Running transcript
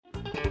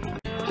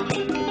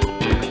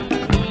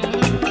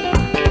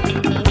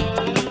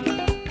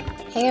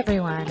Hey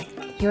everyone,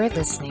 you're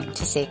listening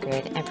to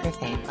Sacred and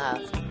Profane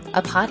Love,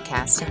 a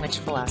podcast in which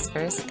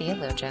philosophers,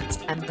 theologians,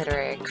 and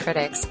literary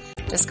critics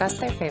discuss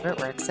their favorite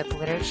works of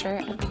literature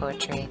and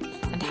poetry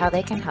and how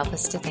they can help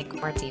us to think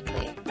more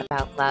deeply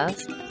about love,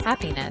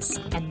 happiness,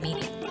 and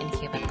meaning in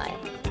human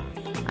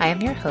life. I am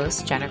your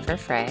host, Jennifer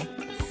Frey.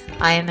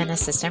 I am an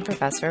assistant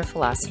professor of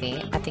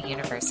philosophy at the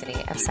University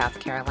of South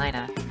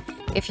Carolina.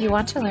 If you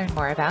want to learn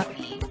more about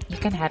me, you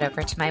can head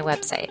over to my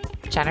website,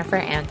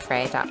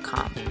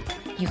 jenniferannfrey.com.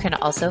 You can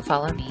also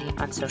follow me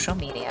on social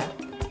media,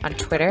 on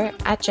Twitter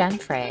at Jen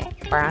Frey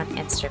or on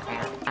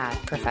Instagram at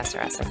Professor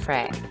Essa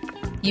Frey.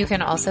 You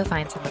can also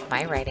find some of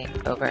my writing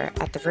over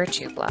at the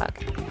Virtue blog.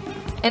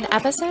 In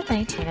episode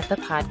 19 of the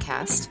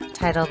podcast,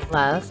 titled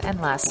Love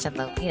and Lust and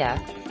Lolita,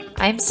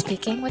 I am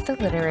speaking with the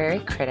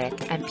literary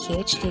critic and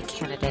PhD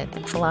candidate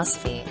in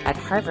philosophy at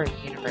Harvard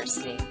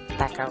University,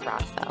 Becca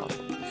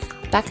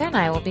Rothfeld. Becca and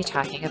I will be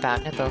talking about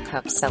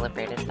Nabokov's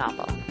celebrated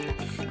novel.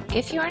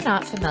 If you are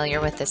not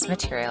familiar with this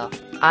material,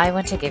 I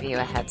want to give you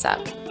a heads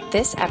up.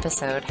 This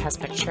episode has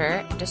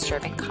mature and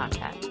disturbing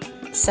content,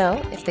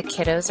 so if the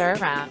kiddos are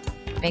around,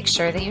 make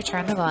sure that you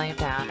turn the volume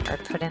down or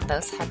put in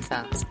those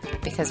headphones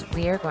because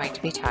we are going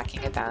to be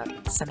talking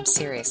about some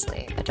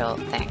seriously adult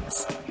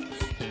things.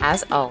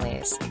 As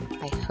always,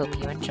 I hope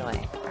you enjoy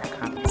our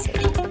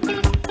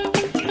conversation.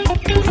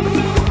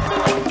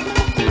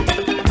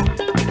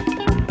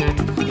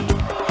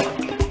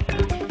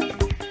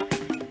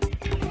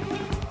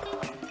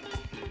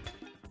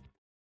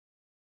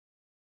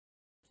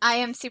 I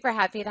am super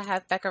happy to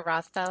have Becca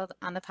Rothfeld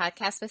on the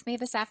podcast with me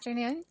this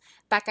afternoon.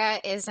 Becca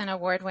is an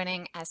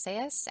award-winning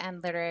essayist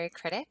and literary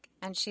critic,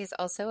 and she's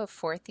also a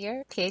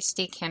fourth-year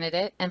PhD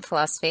candidate in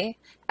philosophy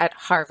at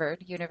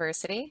Harvard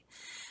University.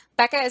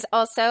 Becca is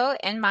also,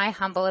 in my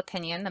humble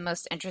opinion, the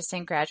most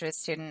interesting graduate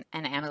student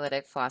in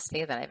analytic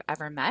philosophy that I've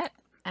ever met,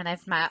 and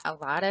I've met a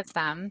lot of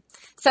them.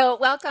 So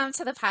welcome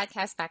to the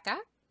podcast, Becca.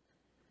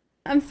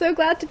 I'm so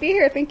glad to be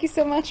here. Thank you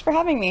so much for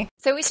having me.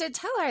 So we should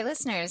tell our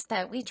listeners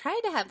that we tried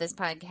to have this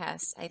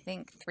podcast, I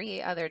think,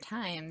 3 other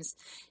times,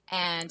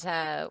 and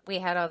we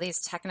had all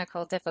these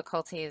technical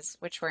difficulties,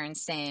 which were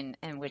insane,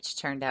 and which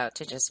turned out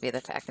to just be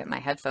the fact that my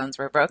headphones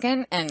were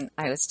broken, and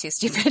I was too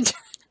stupid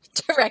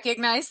to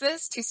recognize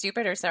this. Too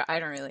stupid, or so, I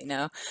don't really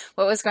know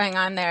what was going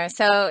on there.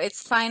 So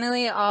it's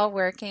finally all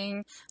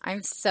working.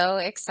 I'm so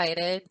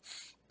excited.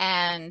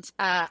 And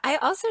I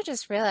also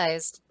just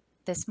realized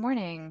this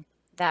morning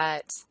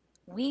that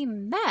we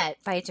met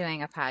by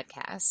doing a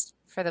podcast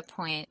for The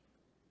Point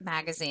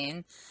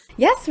magazine.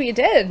 Yes, we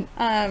did.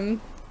 2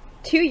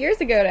 years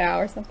ago now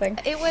or something.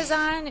 It was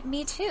on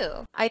Me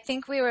Too. I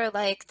think we were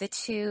like the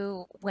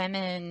 2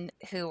 women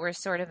who were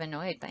sort of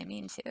annoyed by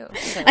Me Too.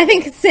 So. I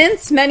think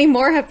since many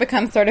more have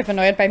become sort of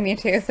annoyed by Me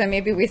Too, so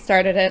maybe we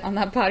started it on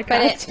that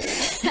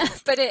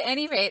podcast. But at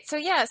any rate, so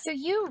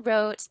you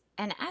wrote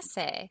an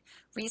essay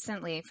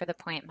recently for The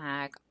Point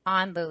mag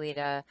on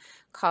Lolita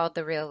called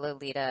The Real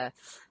Lolita.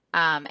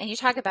 And you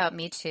talk about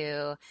Me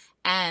Too,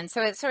 and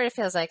so it sort of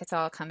feels like it's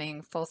all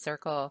coming full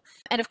circle.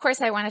 And of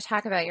course, I want to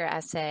talk about your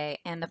essay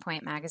in The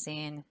Point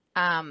magazine.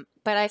 But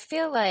I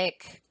feel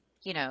like,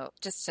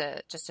 just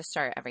to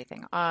start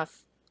everything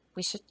off,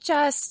 we should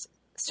just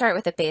start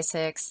with the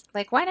basics.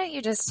 Like, why don't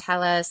you just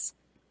tell us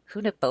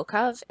who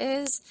Nabokov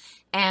is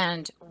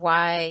and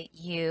why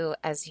you,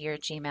 as your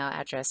Gmail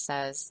address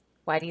says,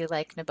 why do you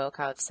like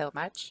Nabokov so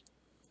much?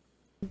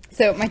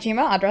 So my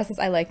Gmail address is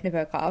I like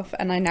Nabokov,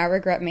 and I now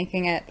regret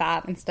making it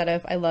that instead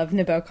of I love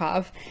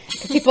Nabokov.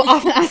 People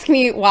often ask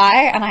me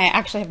why, and I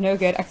actually have no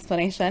good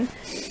explanation.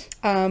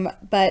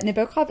 But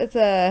Nabokov is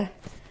a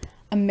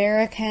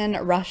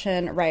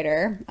American-Russian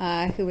writer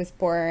who was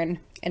born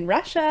in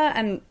Russia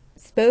and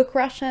spoke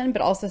Russian,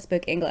 but also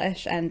spoke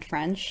English and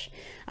French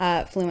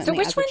fluently. So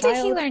which one did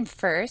he learn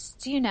first?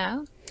 Do you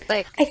know?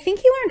 I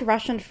think he learned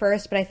Russian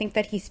first, but I think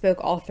that he spoke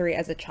all 3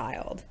 as a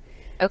child.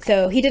 Okay.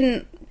 So he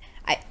didn't...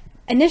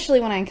 Initially,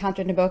 when I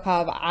encountered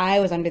Nabokov,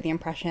 I was under the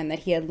impression that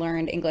he had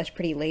learned English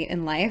pretty late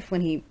in life when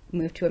he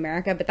moved to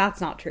America, but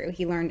that's not true.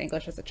 He learned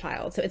English as a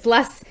child. So it's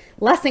less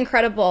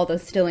incredible, although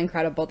still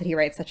incredible, that he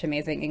writes such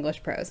amazing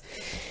English prose.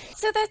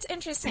 So that's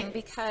interesting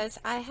because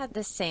I had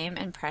the same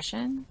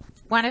impression.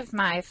 One of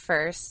my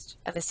first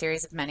of a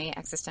series of many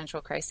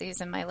existential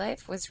crises in my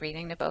life was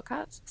reading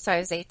Nabokov. So I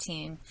was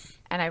 18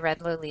 and I read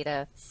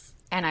Lolita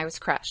and I was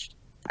crushed.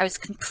 I was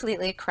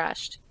completely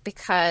crushed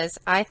because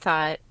I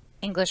thought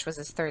English was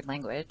his 3rd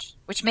language,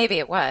 which maybe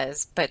it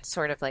was, but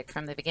sort of like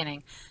from the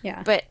beginning.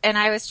 Yeah. And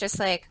I was just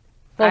like,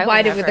 well,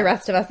 why did the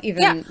rest of us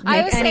even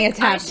make any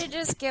attempt? I should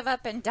just give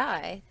up and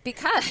die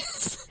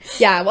because...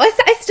 Yeah, well,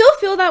 I still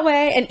feel that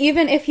way. And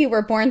even if he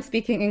were born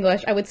speaking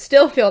English, I would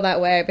still feel that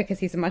way because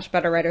he's a much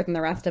better writer than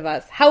the rest of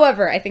us.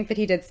 However, I think that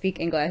he did speak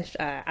English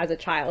as a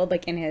child,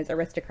 like in his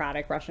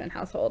aristocratic Russian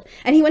household.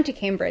 And he went to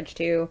Cambridge,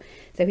 too.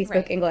 So he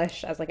spoke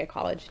English as like a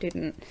college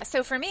student.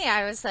 So for me,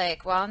 I was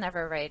like, well, I'll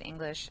never write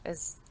English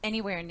as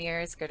anywhere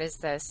near as good as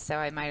this. So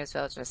I might as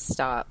well just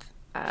stop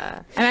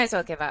I might as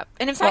well give up.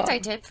 And in fact, Well, I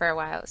did for a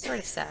while. It was sort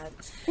of sad.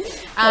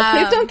 well,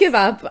 please don't give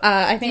up.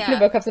 I think Yeah.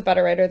 Nabokov's a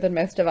better writer than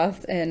most of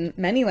us in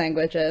many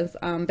languages.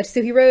 But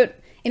so he wrote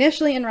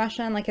initially in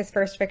Russian, like his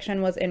first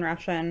fiction was in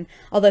Russian,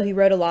 although he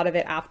wrote a lot of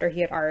it after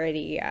he had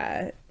already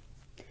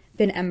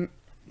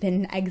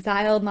been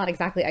exiled, not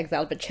exactly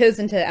exiled, but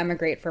chosen to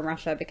emigrate from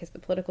Russia because the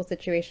political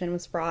situation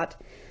was fraught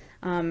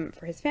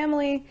for his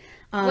family.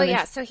 Well,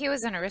 yeah, so he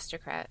was an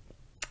aristocrat.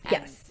 And,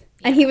 Yes.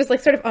 And he was like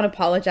sort of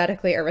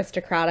unapologetically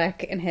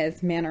aristocratic in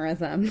his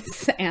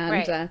mannerisms and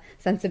Right.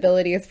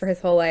 sensibilities for his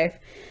whole life.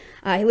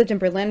 He lived in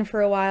Berlin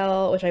for a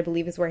while, which I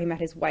believe is where he met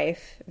his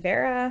wife,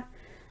 Vera.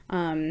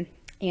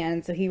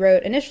 And so he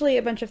wrote initially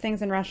a bunch of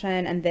things in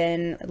Russian, and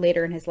then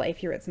later in his life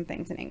he wrote some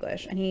things in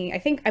English. And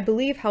I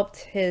believe, helped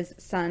his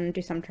son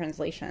do some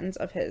translations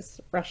of his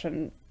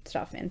Russian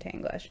stuff into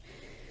English.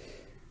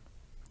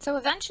 So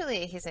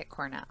eventually he's at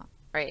Cornell,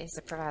 right? He's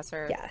a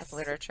professor Yes. of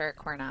literature at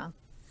Cornell.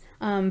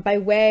 By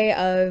way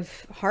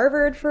of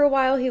Harvard for a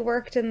while, he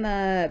worked in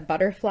the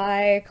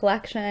butterfly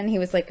collection. He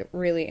was like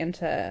really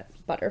into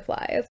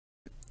butterflies.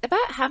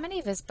 About how many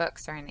of his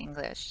books are in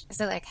English? Is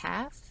it like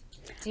half?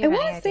 Do I you have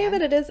want any to say idea?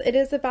 that it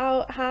is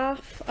about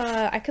half.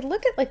 I could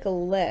look at like a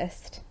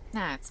list.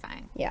 No, it's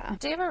fine. Yeah.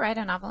 Did you ever write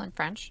a novel in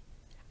French?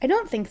 I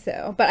don't think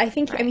so, but I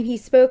think, I Right. mean, he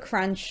spoke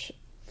French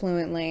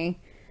fluently.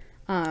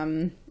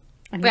 And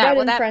he Yeah, read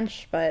well, in that-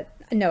 French, but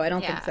no, I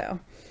don't Yeah. think so.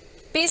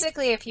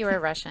 Basically, if you were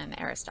Russian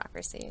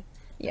aristocracy,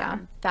 Yeah.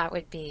 that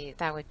would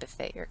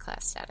befit your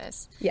class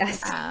status.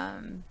 Yes.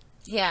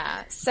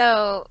 Yeah.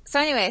 So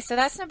anyway, so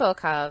that's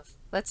Nabokov.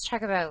 Let's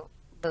talk about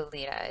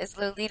Lolita. Is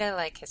Lolita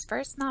like his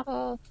first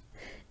novel?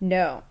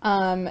 No.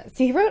 So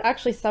he wrote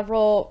actually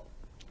several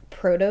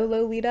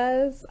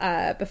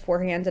proto-Lolitas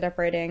before he ended up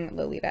writing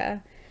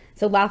Lolita.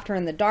 So Laughter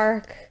in the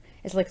Dark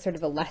is like sort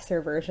of a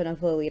lesser version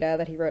of Lolita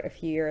that he wrote a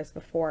few years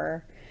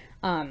before.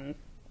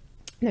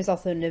 There's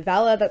also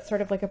Novella that's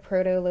sort of like a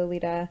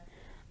proto-Lolita.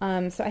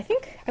 So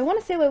I want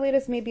to say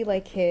Lolita's maybe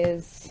like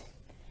his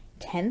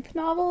 10th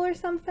novel or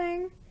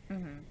something.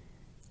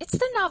 It's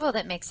the novel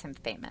that makes him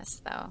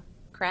famous, though,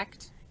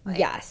 correct? Like,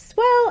 Yes.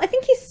 Well, I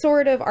think he's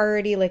sort of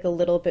already like a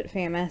little bit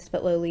famous,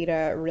 but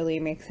Lolita really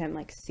makes him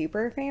like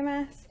super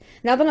famous.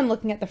 Now that I'm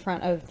looking at the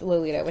front of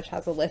Lolita, which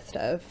has a list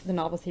of the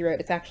novels he wrote,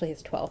 it's actually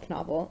his 12th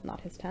novel,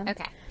 not his 10th.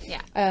 Okay.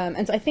 Yeah.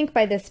 And so I think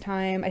by this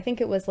time, I think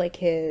it was like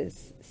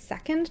his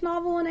second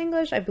novel in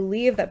English. I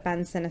believe that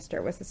Ben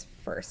Sinister was his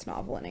first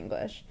novel in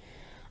English.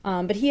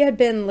 But he had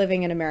been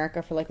living in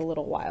America for like a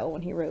little while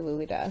when he wrote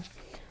Lolita.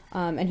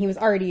 And he was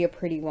already a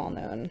pretty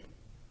well-known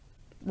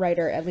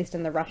writer, at least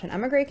in the Russian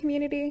emigre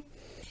community.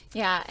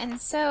 Yeah. And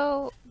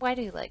so, why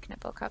do you like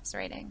Nabokov's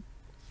writing?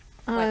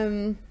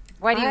 Um,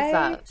 Why do you I-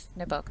 love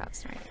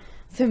Nabokov's writing?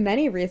 So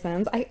many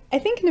reasons. I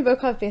think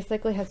Nabokov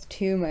basically has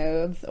two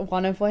modes,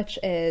 one of which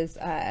is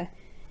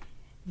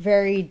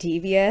very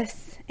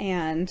devious,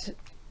 and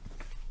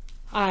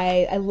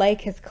I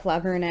like his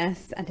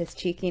cleverness and his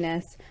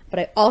cheekiness, but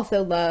I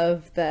also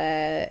love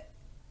the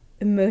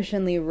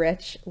emotionally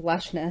rich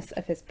lushness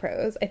of his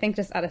prose. I think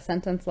just at a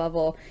sentence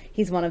level,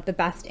 he's one of the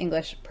best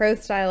English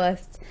prose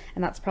stylists,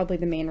 and that's probably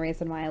the main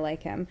reason why I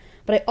like him.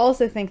 But I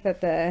also think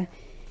that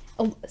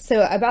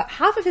so about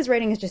half of his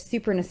writing is just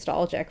super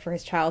nostalgic for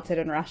his childhood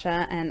in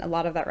Russia, and a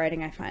lot of that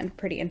writing I find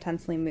pretty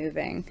intensely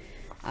moving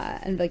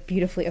and like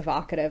beautifully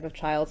evocative of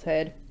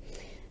childhood.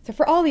 So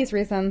for all these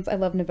reasons, I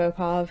love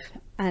Nabokov,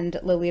 and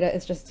Lolita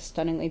is just a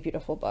stunningly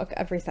beautiful book.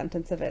 Every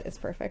sentence of it is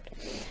perfect.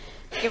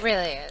 It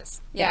really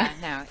is. Yeah,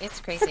 Yeah. no,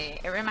 it's crazy.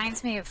 It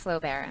reminds me of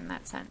Flaubert in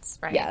that sense,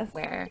 right? Yes.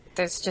 Where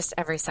there's just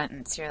every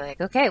sentence you're like,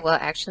 okay, well,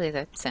 actually,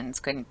 the sentence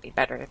couldn't be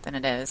better than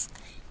it is,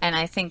 and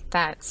I think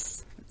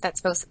that's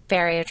both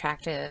very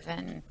attractive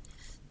and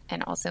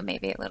also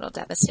maybe a little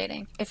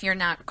devastating if you're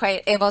not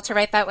quite able to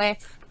write that way.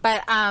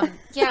 But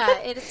yeah,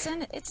 it's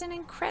an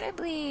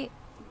incredibly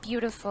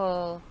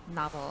beautiful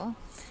novel,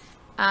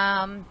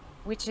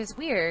 which is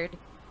weird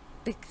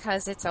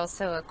because it's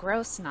also a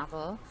gross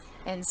novel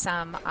in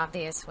some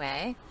obvious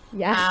way.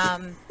 Yes.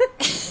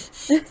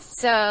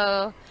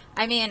 So,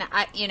 I mean,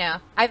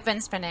 I've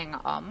been spending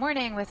all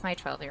morning with my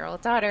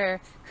 12-year-old daughter,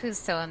 who's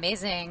so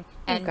amazing,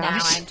 and now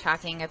gosh. I'm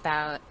talking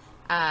about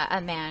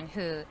a man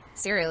who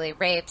serially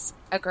rapes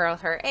a girl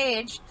her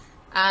age,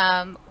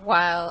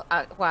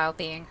 while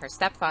being her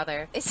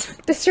stepfather. It's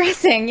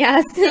Distressing,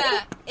 yes.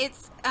 yeah,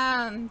 it's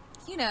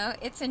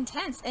it's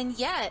intense, and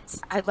yet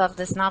I love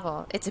this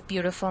novel. It's a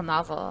beautiful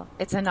novel.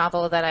 It's a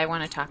novel that I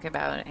want to talk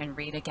about and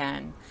read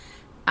again.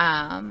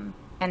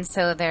 And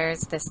so there's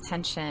this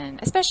tension,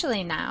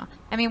 especially now.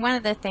 I mean, one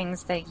of the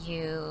things that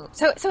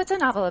so it's a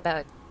novel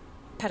about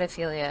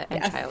pedophilia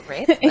and Yes. child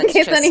rape. In Let's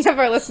case just- any of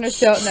our listeners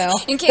don't know,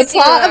 In the case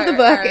plot you of the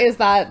book are- is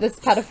that this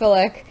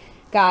pedophilic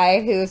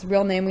guy, whose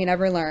real name we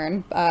never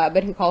learn,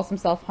 but who calls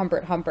himself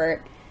Humbert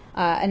Humbert,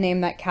 a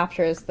name that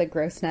captures the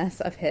grossness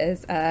of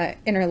his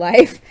inner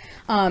life,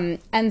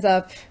 ends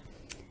up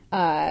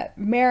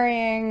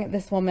marrying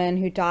this woman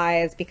who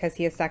dies because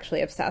he is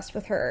sexually obsessed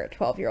with her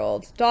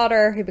 12-year-old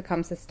daughter, who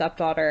becomes his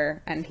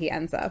stepdaughter, and he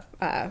ends up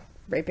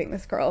raping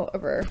this girl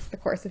over the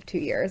course of 2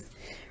 years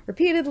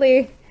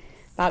repeatedly.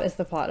 That is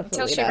the plot of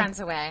Until Lolita. she runs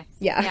away.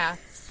 Yeah.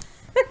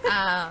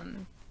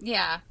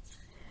 Yeah.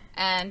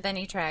 And then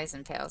he tries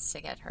and fails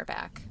to get her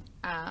back.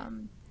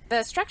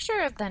 The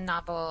structure of the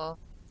novel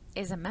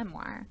is a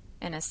memoir,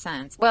 in a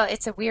sense. Well,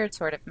 it's a weird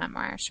sort of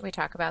memoir. Should we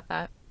talk about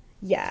that?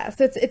 Yeah,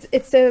 so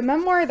it's a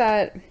memoir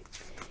that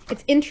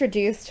it's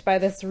introduced by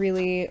this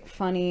really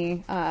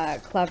funny,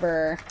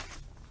 clever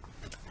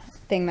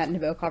thing that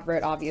Nabokov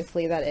wrote,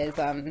 obviously, that is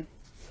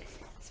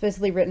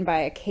supposedly written by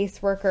a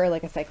caseworker,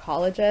 like a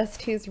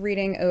psychologist, who's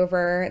reading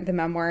over the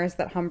memoirs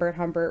that Humbert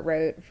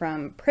wrote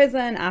from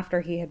prison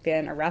after he had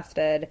been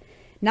arrested,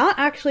 not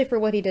actually for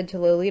what he did to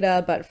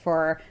Lolita, but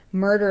for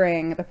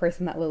murdering the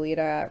person that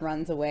Lolita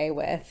runs away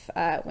with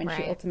when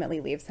she ultimately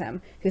leaves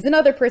him, who's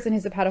another person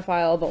who's a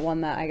pedophile, but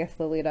one that I guess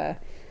Lolita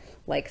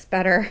likes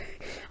better.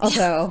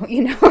 Although,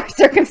 her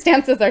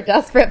circumstances are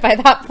desperate by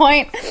that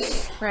point.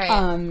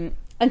 Right.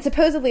 And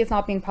supposedly it's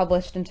not being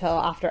published until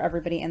after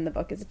everybody in the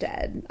book is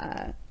dead,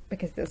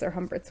 because those are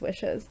Humbert's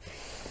wishes.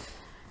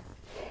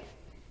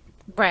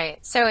 Right.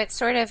 So it's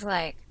sort of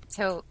like,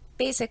 so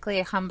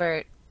basically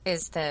Humbert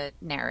is the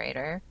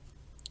narrator.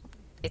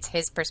 It's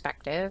his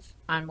perspective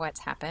on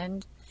what's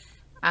happened.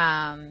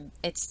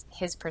 It's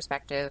his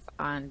perspective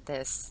on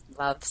this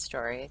love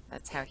story.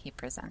 That's how he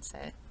presents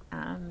it.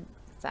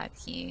 That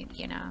he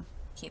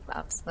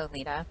loves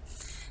Lolita.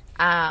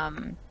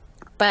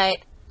 But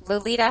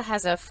Lolita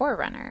has a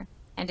forerunner,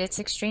 and it's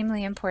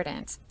extremely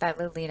important that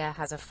Lolita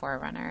has a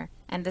forerunner.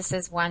 And this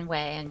is one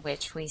way in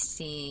which we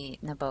see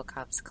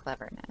Nabokov's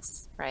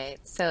cleverness, right?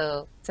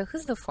 So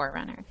who's the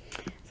forerunner?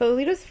 So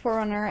Lolita's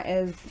forerunner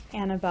is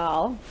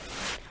Annabelle.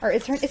 Or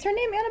is her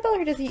name Annabelle,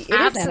 or does he?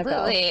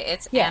 Absolutely,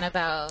 it's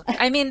Annabelle.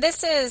 I mean,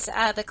 this is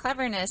the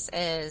cleverness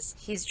is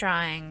he's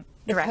drawing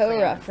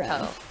directly on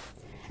Poe.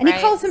 And he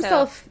calls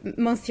himself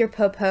Monsieur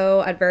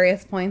Popo at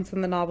various points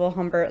in the novel.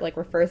 Humbert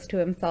refers to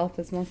himself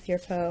as Monsieur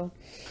Poe.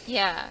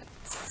 Yeah.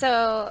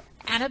 So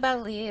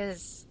Annabelle Lee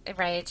is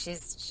right.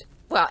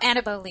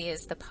 Annabelle Lee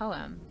is the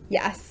poem.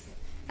 Yes,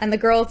 and the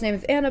girl's name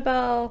is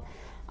Annabelle.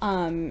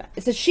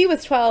 So she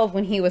was 12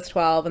 when he was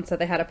 12, and so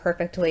they had a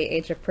perfectly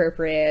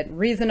age-appropriate,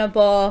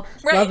 reasonable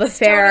love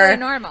affair. Totally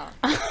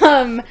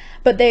normal.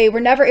 But they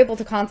were never able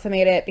to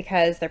consummate it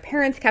because their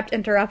parents kept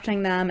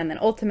interrupting them, and then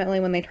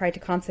ultimately when they tried to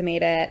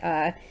consummate it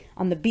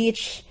on the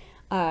beach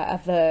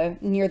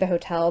near the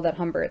hotel that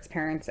Humbert's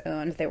parents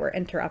owned, they were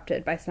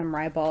interrupted by some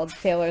ribald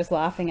sailors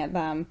laughing at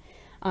them.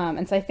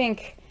 And so I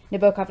think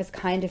Nabokov is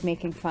kind of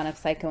making fun of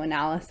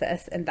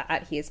psychoanalysis in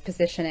that he is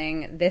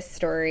positioning this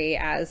story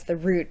as the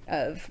root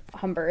of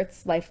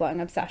Humbert's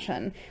lifelong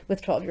obsession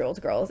with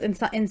 12-year-old girls in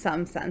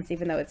some sense,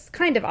 even though it's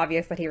kind of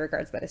obvious that he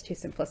regards that as too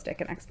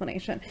simplistic an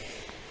explanation.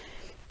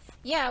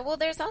 Yeah, well,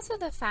 there's also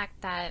the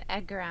fact that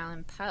Edgar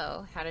Allan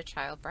Poe had a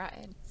child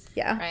bride.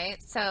 Yeah. Right?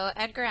 So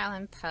Edgar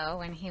Allan Poe,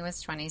 when he was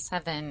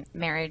 27,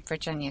 married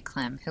Virginia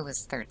Clemm, who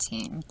was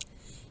 13.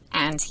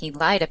 And he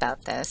lied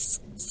about this.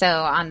 So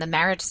on the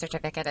marriage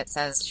certificate, it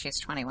says she's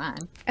 21.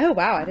 Oh,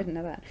 wow. I didn't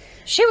know that.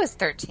 She was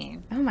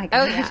 13. Oh, my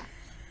God. Oh, yeah.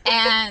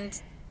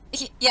 And,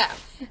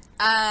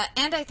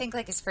 and I think,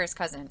 his first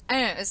cousin. I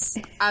don't know. It was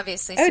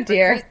obviously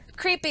super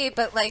creepy,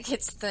 but,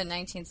 it's the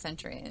 19th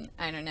century, and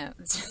I don't know.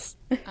 It's just,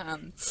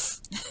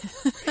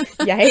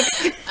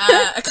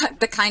 yikes.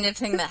 the kind of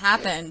thing that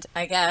happened,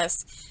 I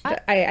guess.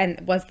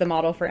 And was the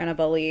model for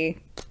Annabelle Lee.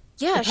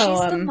 Yeah, she's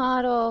the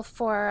model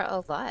for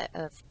a lot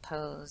of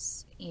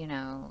Poe's,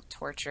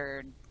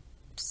 tortured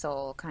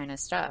soul kind of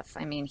stuff.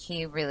 I mean,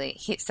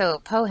 so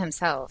Poe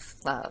himself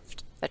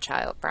loved The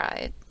Child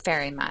Bride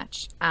very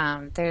much.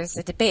 There's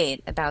a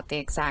debate about the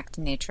exact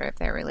nature of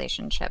their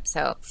relationship.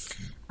 So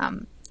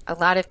a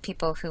lot of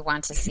people who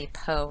want to see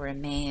Poe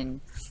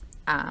remain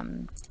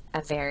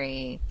a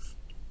very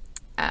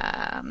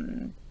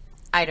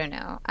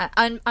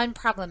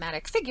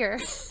unproblematic figure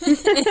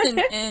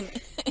in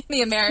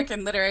the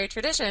American literary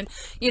tradition,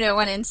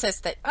 want to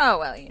insist that,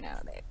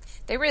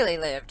 they really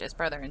lived as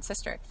brother and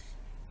sister.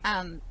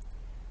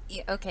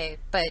 Okay,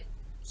 but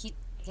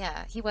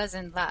he was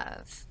in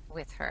love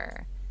with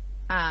her.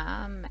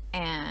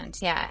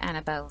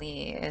 Annabelle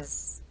Lee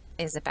is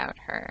about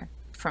her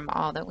from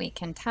all that we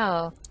can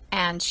tell.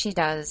 And she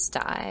does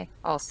die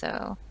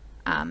also.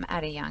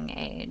 At a young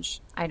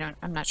age. I'm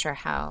not sure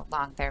how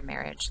long their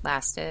marriage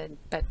lasted,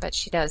 but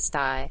she does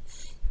die.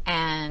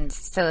 And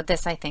so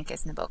this, I think,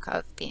 is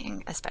Nabokov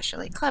being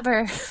especially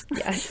clever.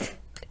 Yes.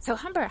 So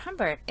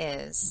Humbert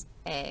is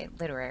he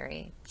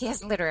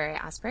has literary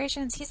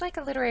aspirations. He's like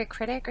a literary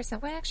critic or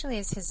something. What actually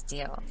is his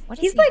deal? What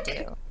does he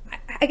do?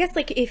 I guess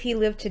if he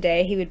lived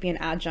today, he would be an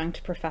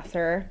adjunct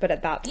professor, but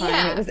at that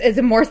time it was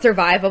a more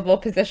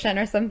survivable position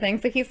or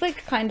something. So he's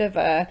kind of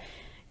a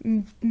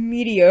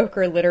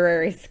mediocre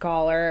literary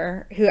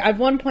scholar who at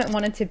one point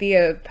wanted to be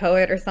a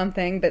poet or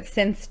something, but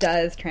since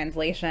does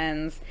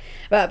translations.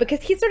 But because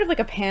he's sort of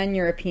a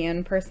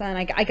pan-European person,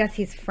 I guess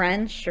he's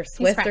French or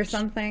Swiss or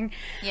something.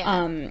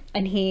 Yeah.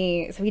 And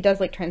he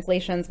does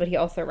translations, but he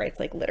also writes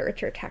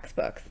literature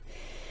textbooks.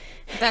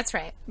 That's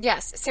right.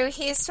 Yes. So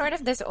he's sort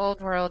of this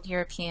old world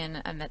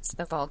European amidst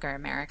the vulgar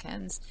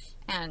Americans.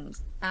 And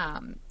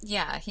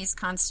yeah, he's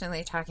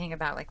constantly talking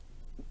about like,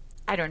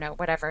 I don't know,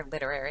 whatever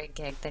literary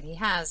gig that he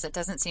has. It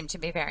doesn't seem to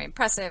be very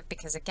impressive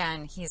because,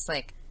 again, he's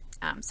like,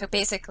 so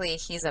basically,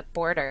 he's a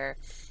boarder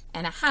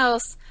in a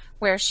house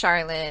where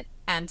Charlotte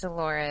and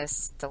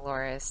Dolores,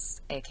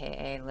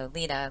 aka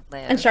Lolita,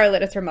 And live.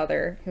 Charlotte is her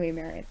mother, who he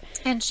married.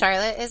 And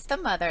Charlotte is the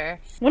mother.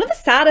 One of the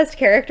saddest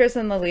characters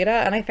in Lolita,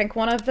 and I think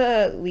one of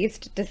the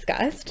least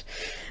discussed.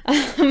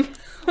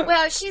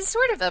 Well, she's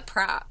sort of a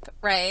prop,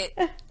 right?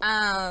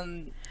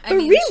 But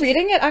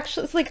rereading it,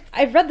 actually, it's like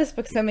I've read this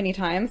book so many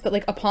times, but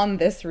like upon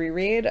this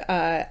reread,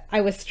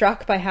 I was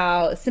struck by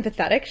how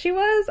sympathetic she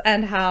was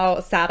and how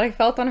sad I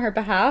felt on her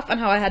behalf, and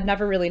how I had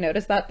never really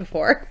noticed that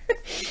before.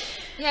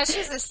 Yeah,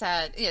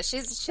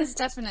 she's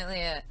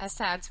definitely a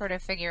sad sort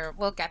of figure.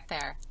 We'll get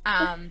there.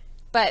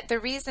 But the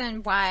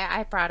reason why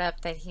I brought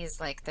up that he's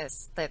like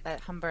this,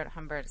 that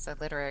Humbert is a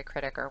literary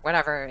critic or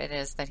whatever it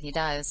is that he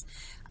does,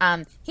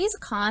 he's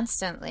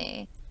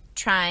constantly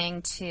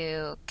trying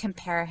to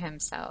compare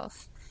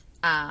himself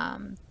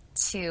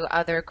to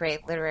other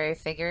great literary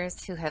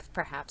figures who have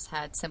perhaps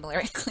had similar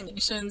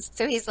inclinations.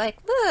 So he's like,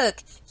 look,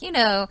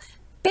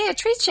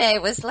 Beatrice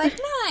was like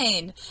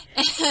 9.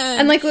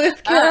 And like Lewis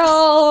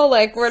Carroll,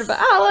 like Word About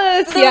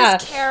Alice.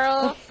 Lewis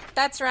Carroll.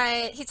 That's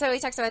right. He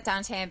talks about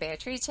Dante and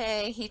Beatrice.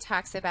 He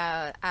talks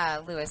about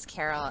Lewis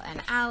Carroll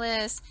and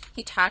Alice.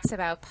 He talks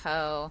about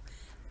Poe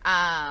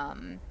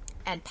and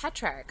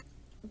Petrarch.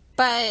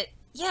 But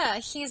yeah,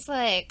 he's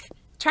like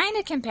trying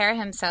to compare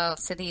himself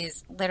to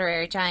these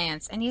literary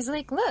giants, and he's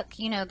like, look,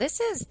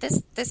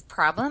 this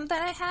problem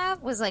that I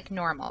have was like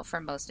normal for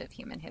most of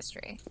human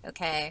history.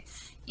 Okay,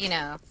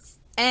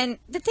 and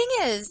the thing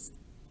is,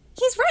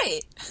 he's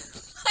right.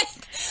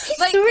 He's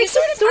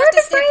sort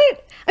of right.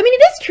 I mean,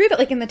 it is true that,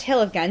 like, in the Tale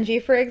of Genji,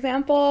 for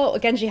example,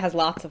 Genji has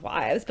lots of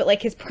wives, but,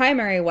 like, his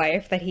primary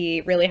wife that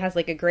he really has,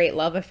 like, a great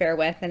love affair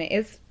with, and it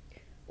is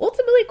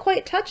ultimately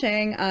quite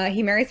touching.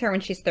 He marries her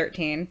when she's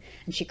 13,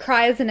 and she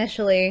cries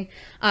initially.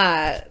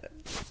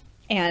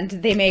 And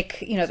they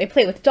they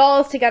play with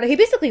dolls together. He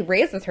basically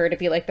raises her to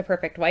be like the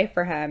perfect wife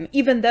for him,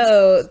 even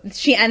though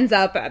they end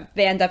up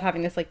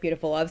having this like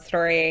beautiful love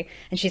story,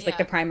 and she's like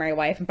the primary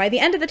wife. And by the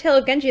end of the Tale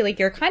of Genji, like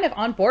you're kind of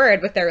on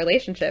board with their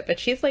relationship, but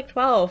she's like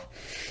 12.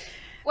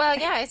 Well,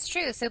 yeah, it's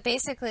true. So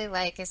basically,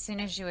 like, as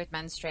soon as you would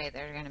menstruate,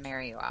 they're going to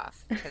marry you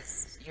off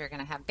because you're going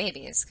to have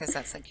babies because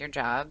that's like your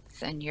job,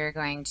 and you're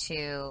going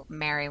to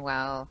marry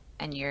well,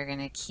 and you're going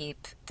to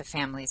keep the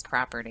family's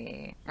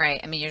property,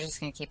 right? I mean, you're just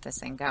going to keep this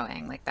thing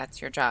going. Like,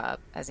 that's your job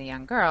as a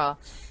young girl.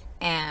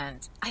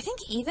 And I think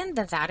even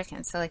the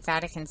Vatican, so like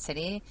Vatican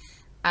City,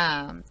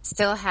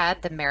 still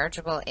had the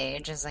marriageable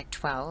age as like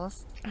 12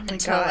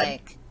 until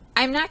like,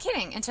 I'm not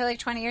kidding, until like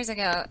 20 years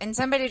ago. And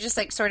somebody just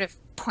like sort of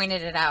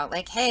pointed it out,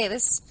 like, hey,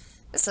 this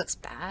looks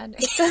bad.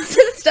 It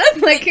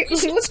does like, it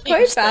looks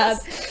quite bad.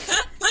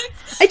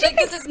 I think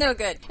this is no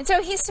good. And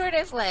so he's sort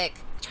of like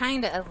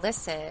trying to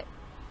elicit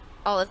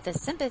all of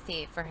this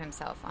sympathy for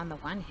himself on the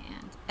one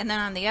hand. And then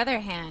on the other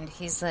hand,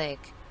 he's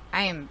like,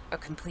 I am a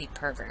complete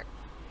pervert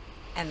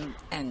and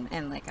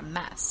like a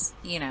mess,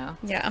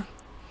 Yeah.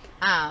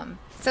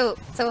 So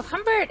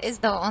Humbert is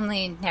the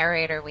only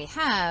narrator we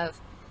have,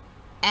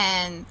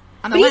 and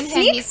on the one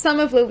hand, he's some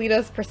of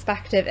Lolita's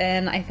perspective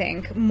in, I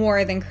think,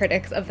 more than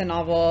critics of the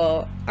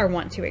novel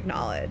want to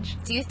acknowledge.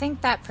 Do you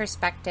think that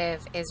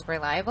perspective is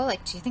reliable?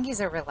 Like, do you think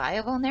he's a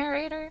reliable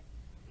narrator?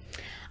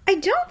 I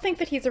don't think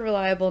that he's a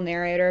reliable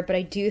narrator, but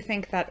I do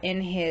think that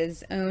in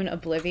his own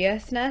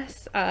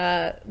obliviousness,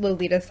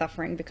 Lolita's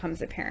suffering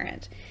becomes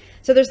apparent.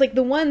 So there's like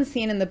the one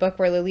scene in the book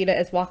where Lolita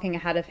is walking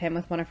ahead of him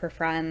with one of her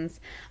friends,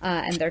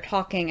 and they're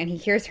talking, and he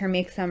hears her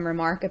make some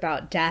remark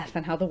about death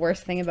and how the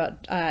worst thing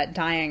about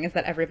dying is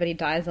that everybody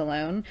dies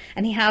alone.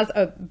 And he has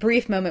a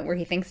brief moment where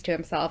he thinks to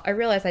himself, I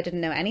realize I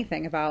didn't know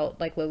anything about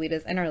like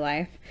Lolita's inner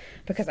life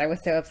because I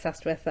was so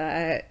obsessed with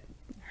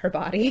her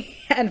body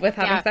and with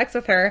having sex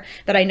with her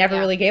that I never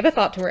really gave a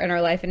thought to her inner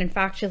life. And in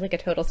fact, she's like a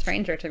total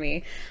stranger to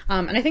me.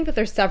 And I think that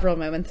there's several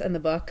moments in the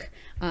book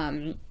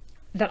that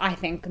I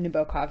think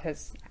Nabokov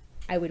has,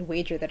 I would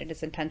wager that it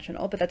is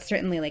intentional, but that's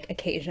certainly like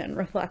occasion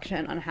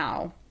reflection on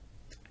how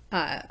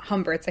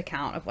Humbert's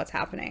account of what's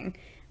happening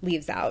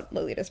leaves out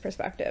Lolita's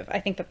perspective. I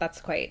think that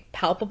that's quite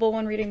palpable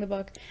when reading the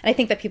book. And I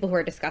think that people who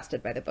are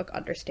disgusted by the book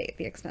understate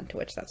the extent to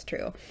which that's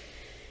true.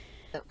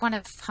 One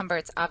of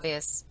Humbert's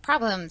obvious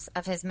problems,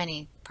 of his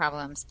many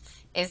problems,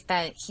 is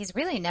that he's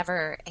really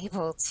never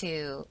able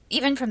to,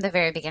 even from the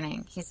very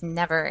beginning, he's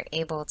never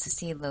able to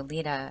see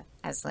Lolita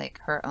as like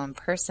her own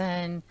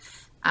person,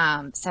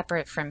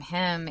 separate from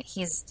him.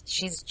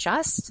 She's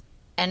just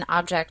an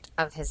object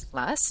of his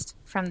lust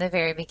from the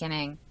very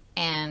beginning.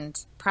 And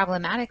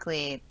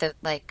problematically,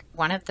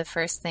 one of the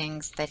first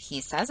things that he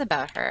says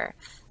about her,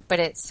 but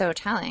it's so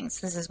telling.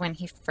 So this is when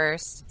he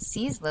first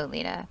sees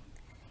Lolita.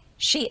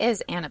 She is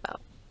Annabelle,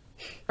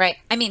 right?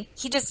 I mean,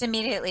 he just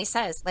immediately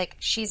says, like,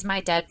 she's my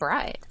dead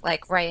bride,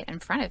 like, right in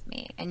front of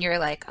me. And you're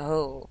like,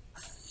 oh,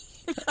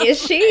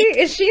 Is she?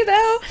 Is she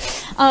though?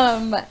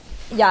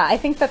 Yeah, I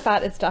think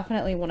that is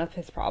definitely one of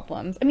his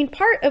problems. I mean,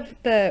 part of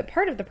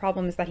the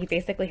problem is that he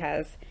basically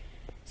has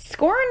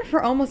scorn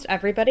for almost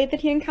everybody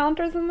that he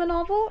encounters in the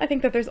novel. I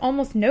think that there's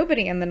almost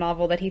nobody in the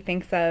novel that he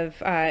thinks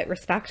of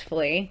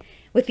respectfully,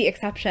 with the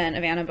exception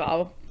of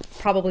Annabelle,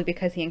 probably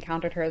because he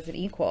encountered her as an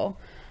equal.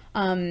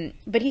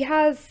 But he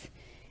has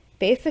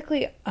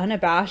basically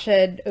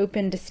unabashed,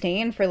 open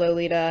disdain for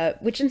Lolita,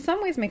 which in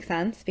some ways makes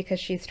sense because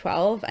she's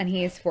 12 and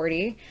he is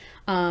 40.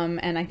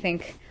 And I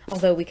think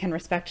although we can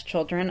respect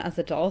children as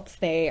adults,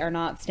 they are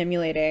not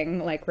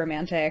stimulating like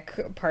romantic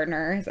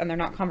partners, and they're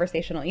not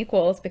conversational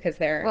equals because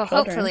they're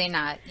children. Hopefully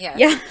not. Yes.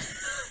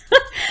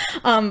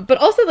 Yeah. But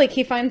also like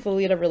he finds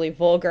Lolita really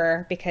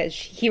vulgar because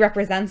he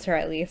represents her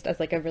at least as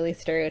like a really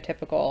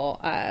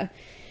stereotypical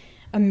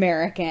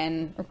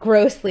American,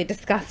 grossly,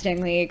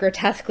 disgustingly,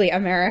 grotesquely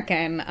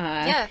American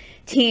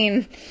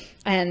teen.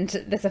 And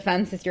this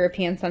offends his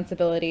European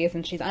sensibilities,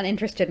 and she's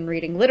uninterested in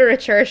reading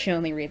literature. She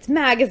only reads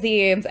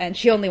magazines, and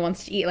she only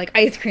wants to eat like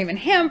ice cream and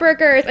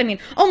hamburgers. I mean,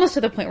 almost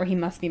to the point where he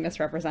must be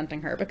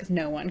misrepresenting her because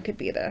no one could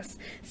be this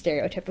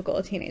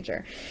stereotypical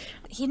teenager.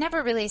 He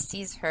never really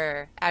sees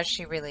her as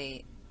she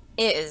really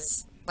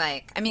is.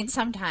 Like, I mean,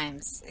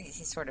 sometimes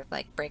he sort of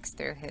like breaks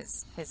through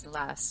his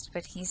lust,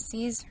 but he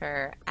sees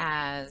her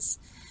as,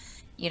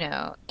 you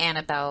know,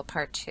 Annabelle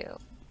Part 2,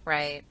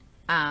 right?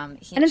 And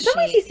in some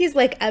ways he sees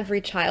like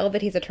every child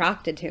that he's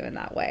attracted to in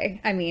that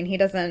way. I mean,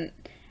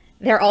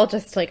 they're all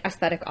just like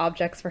aesthetic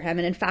objects for him.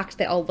 And in fact,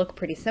 they all look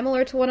pretty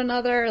similar to one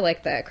another.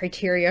 Like the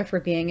criteria for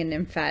being a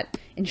nymphette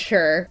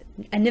ensure,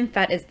 a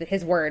nymphette is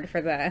his word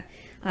for the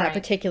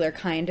particular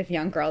kind of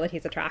young girl that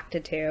he's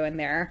attracted to. And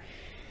their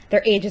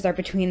ages are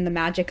between the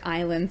magic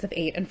islands of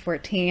 8 and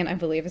 14, I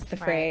believe is the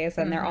phrase.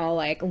 And they're all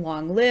like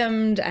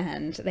long-limbed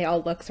and they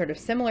all look sort of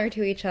similar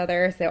to each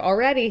other. So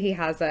already he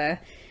has a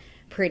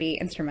pretty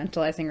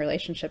instrumentalizing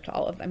relationship to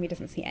all of them. He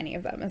doesn't see any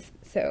of them as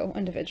so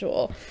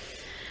individual.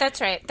 That's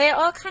right. They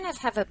all kind of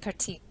have a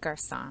petit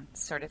garçon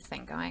sort of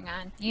thing going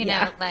on. You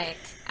know, like,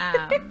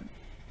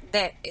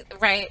 that,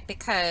 right?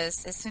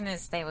 Because as soon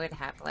as they would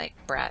have like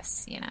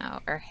breasts, you know,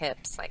 or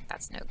hips, like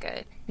that's no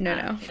good.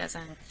 No.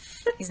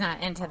 He's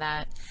not into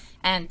that.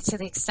 And to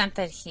the extent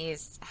that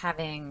he's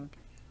having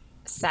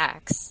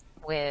sex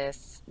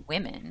with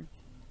women,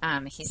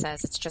 he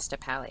says it's just a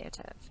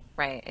palliative,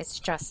 right? It's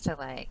just to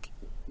like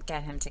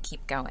get him to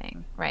keep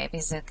going, right?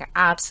 Because they're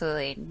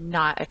absolutely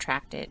not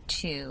attracted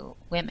to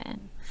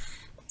women.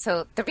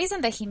 So the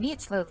reason that he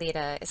meets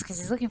Lolita is because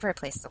he's looking for a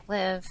place to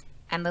live,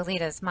 and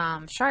Lolita's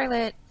mom,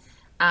 Charlotte,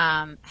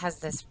 has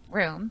this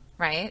room,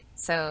 right?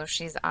 So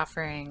she's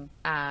offering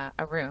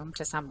a room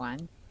to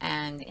someone,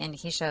 and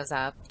he shows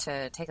up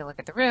to take a look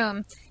at the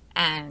room,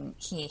 and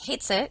he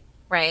hates it,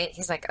 right?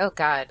 He's like, oh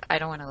God, I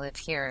don't want to live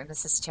here.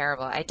 This is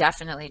terrible. I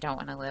definitely don't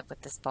want to live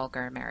with this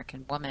vulgar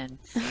American woman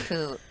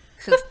who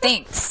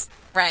thinks,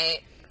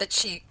 right, that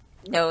she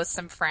knows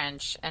some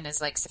French and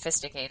is like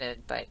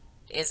sophisticated, but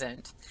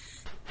isn't.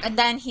 And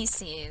then he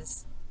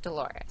sees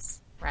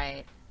Dolores,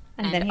 right?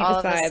 And then he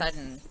all decides of a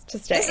sudden, to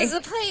stay. This is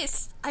a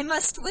place. I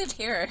must live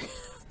here,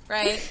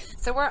 right?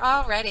 So we're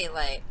already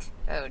like,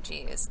 oh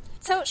geez.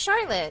 So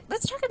Charlotte,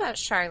 let's talk about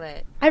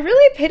Charlotte. I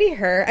really pity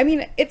her. I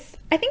mean,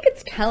 I think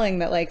it's telling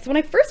that like, so when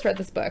I first read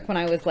this book when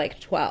I was like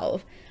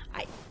 12,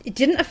 it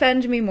didn't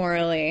offend me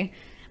morally.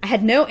 I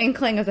had no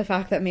inkling of the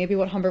fact that maybe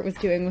what Humbert was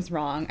doing was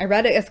wrong. I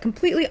read it as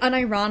completely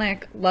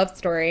unironic love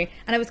story,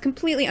 and I was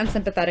completely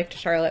unsympathetic to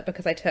Charlotte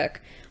because I took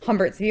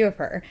Humbert's view of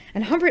her.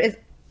 And Humbert is,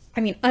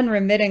 I mean,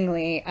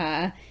 unremittingly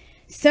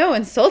so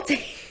insulting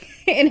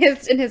in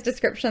his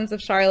descriptions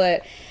of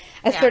Charlotte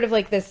as sort of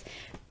like this.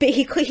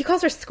 He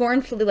calls her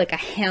scornfully like a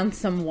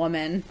handsome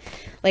woman,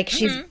 like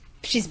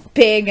she's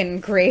big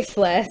and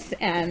graceless,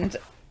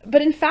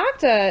 but in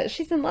fact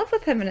she's in love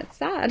with him, and it's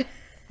sad.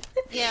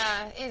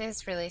 Yeah, it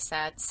is really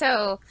sad.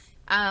 So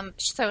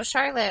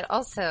Charlotte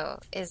also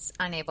is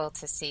unable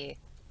to see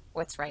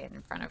what's right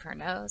in front of her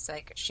nose.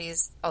 Like,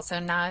 she's also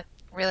not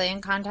really in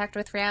contact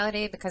with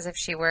reality, because if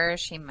she were,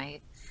 she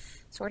might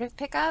sort of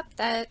pick up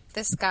that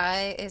this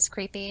guy is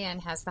creepy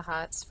and has the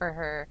hots for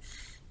her,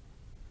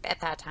 at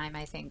that time,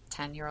 I think,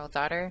 10-year-old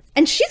daughter.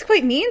 And she's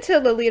quite mean to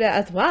Lolita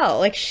as well.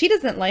 Like, she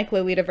doesn't like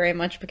Lolita very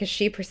much because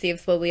she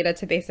perceives Lolita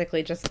to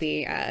basically just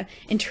be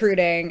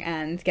intruding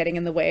and getting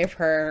in the way of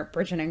her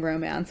burgeoning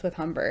romance with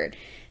Humbert.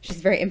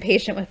 She's very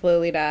impatient with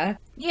Lolita.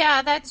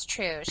 Yeah, that's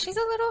true. She's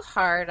a little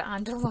hard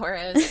on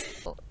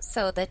Dolores.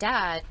 So the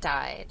dad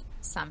died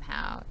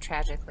somehow,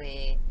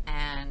 tragically,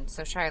 and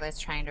so Charlotte's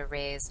trying to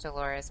raise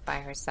Dolores by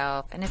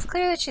herself, and it's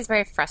clear that she's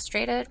very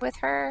frustrated with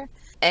her,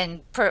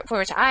 and for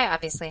which I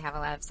obviously have a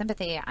lot of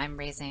sympathy. I'm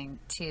raising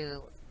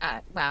two,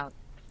 I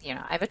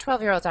have a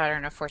 12-year-old daughter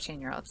and a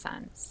 14-year-old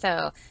son,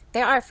 so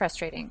they are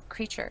frustrating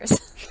creatures.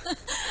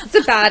 It's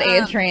a bad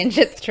age range,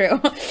 it's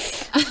true.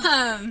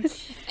 And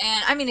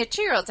I mean, a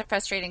 2-year-old's a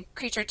frustrating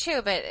creature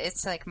too, but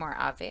it's like more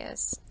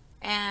obvious,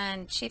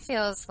 and she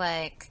feels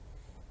like,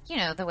 you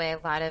know, the way a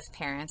lot of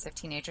parents of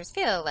teenagers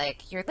feel,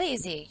 like, you're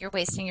lazy, you're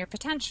wasting your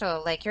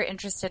potential, like, you're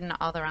interested in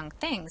all the wrong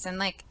things. And,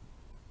 like,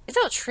 it's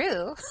all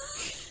true,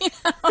 you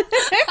know,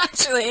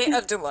 actually,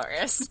 of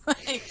Dolores.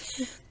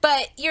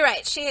 But you're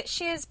right.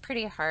 She is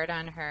pretty hard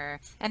on her.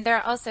 And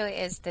there also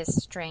is this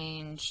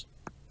strange,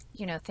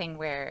 you know, thing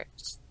where,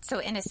 so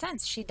in a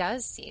sense, she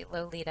does see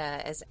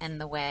Lolita as in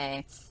the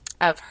way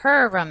of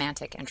her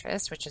romantic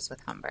interest, which is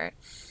with Humbert,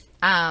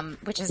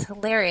 which is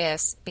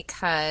hilarious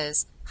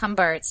because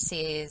Humbert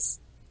sees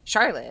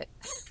Charlotte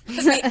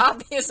as the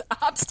obvious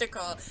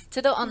obstacle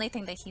to the only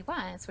thing that he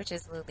wants, which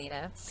is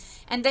Lolita.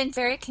 And then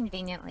very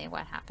conveniently,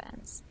 what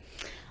happens?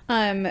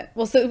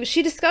 Well, so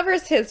she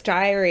discovers his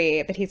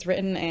diary that he's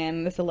written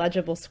in this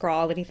illegible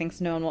scrawl that he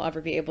thinks no one will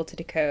ever be able to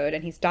decode,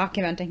 and he's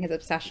documenting his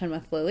obsession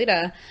with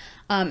Lolita.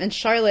 And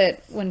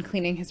Charlotte, when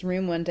cleaning his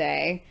room one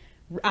day,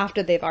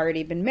 after they've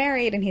already been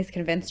married, and he's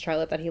convinced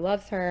Charlotte that he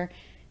loves her,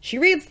 she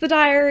reads the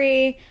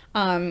diary.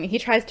 He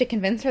tries to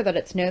convince her that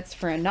it's notes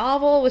for a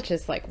novel, which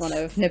is like one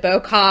of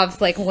Nabokov's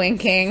like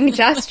winking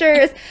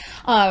gestures.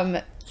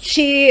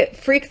 She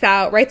freaks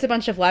out, writes a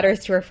bunch of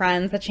letters to her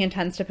friends that she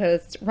intends to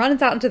post,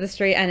 runs out into the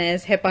street, and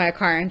is hit by a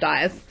car and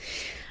dies.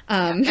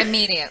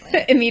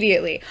 Immediately.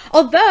 Immediately.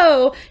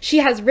 Although she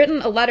has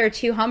written a letter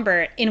to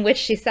Humbert in which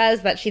she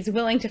says that she's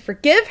willing to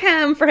forgive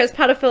him for his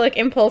pedophilic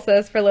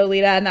impulses for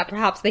Lolita and that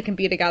perhaps they can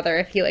be together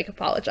if he like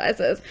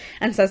apologizes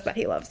and says that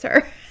he loves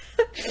her.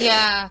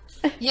 Yeah.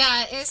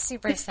 Yeah, it is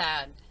super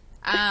sad.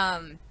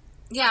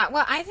 Yeah,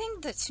 well, I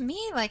think that to me,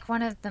 like,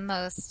 one of the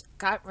most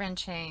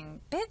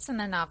gut-wrenching bits in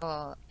the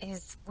novel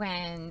is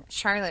when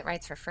Charlotte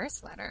writes her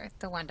first letter,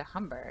 the one to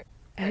Humbert.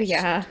 Oh,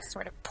 yeah. She just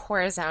sort of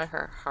pours out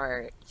her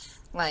heart,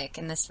 like,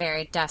 in this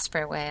very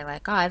desperate way,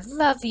 like, oh, I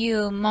love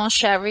you, mon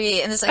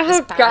chéri, and it's like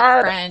this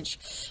bad French.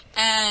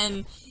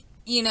 And,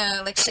 you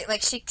know,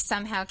 she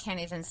somehow can't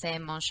even say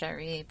mon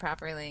chéri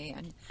properly,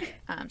 and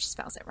she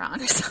spells it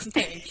wrong or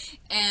something.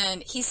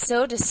 And he's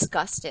so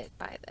disgusted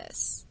by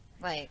this.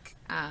 Like,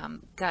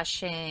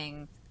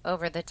 gushing,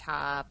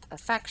 over-the-top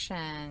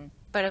affection.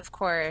 But, of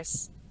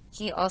course,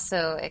 he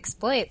also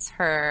exploits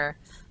her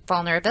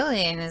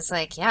vulnerability and is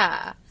like,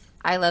 yeah,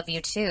 I love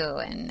you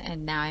too,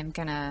 and now I'm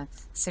gonna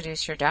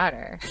seduce your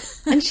daughter.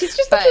 And she's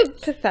just such a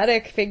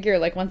pathetic figure.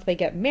 Like, once they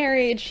get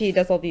married, she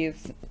does all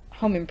these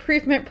home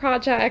improvement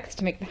projects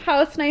to make the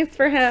house nice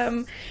for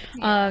him.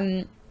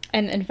 Yeah.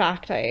 And in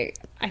fact, I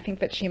think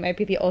that she might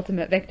be the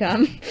ultimate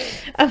victim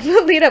of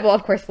Lolita. Well,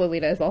 of course,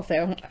 Lolita is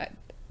also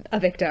a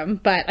victim,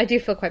 but I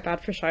do feel quite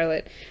bad for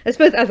Charlotte. I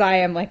suppose as I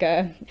am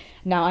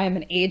now I am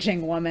an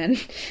aging woman,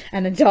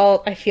 an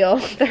adult, I feel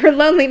that her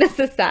loneliness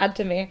is sad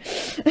to me.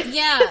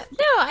 Yeah,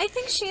 no, I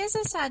think she is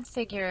a sad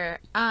figure.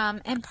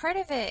 And part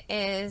of it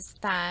is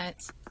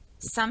that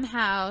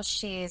somehow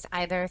she's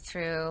either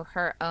through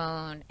her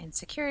own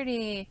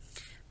insecurity,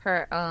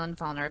 her own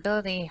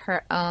vulnerability,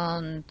 her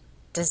own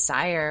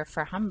desire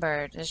for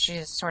Humbert,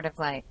 she's sort of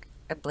like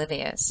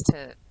oblivious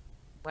to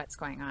what's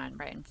going on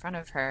right in front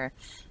of her.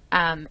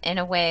 In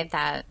a way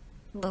that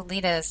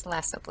Lolita is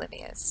less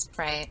oblivious,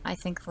 right? I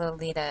think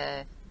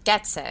Lolita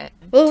gets it.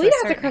 Well, Lolita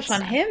has a crush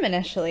on him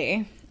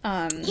initially.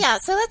 Yeah,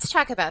 so let's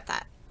talk about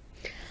that.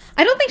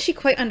 I don't think she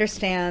quite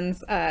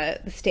understands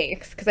the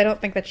stakes, because I don't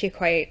think that she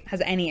quite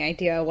has any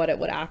idea what it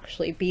would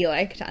actually be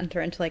like to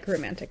enter into like a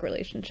romantic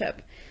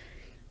relationship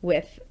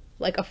with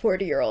like a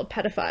 40-year-old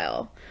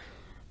pedophile.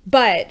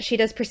 But she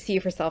does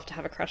perceive herself to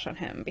have a crush on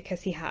him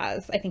because he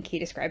has, I think he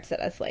describes it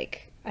as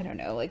like, I don't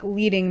know, like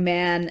leading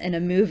man in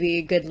a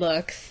movie, good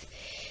looks.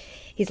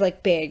 He's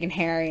like big and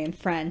hairy and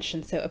French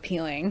and so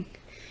appealing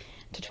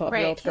to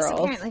 12-year-old girls. Right, he's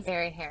apparently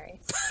very hairy.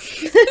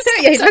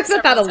 Yeah, he talks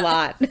about that a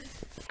lot.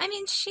 I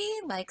mean, she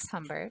likes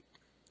Humbert.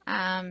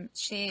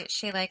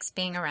 She likes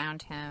being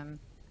around him.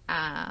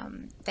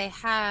 They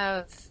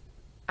have,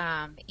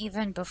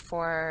 even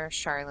before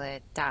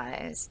Charlotte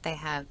dies, they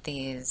have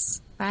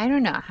these, I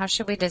don't know, how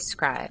should we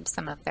describe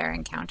some of their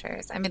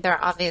encounters? I mean,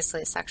 they're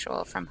obviously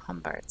sexual from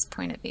Humbert's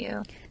point of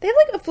view. They have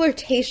like a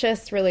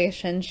flirtatious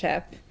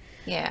relationship,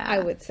 yeah, I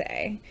would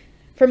say.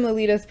 From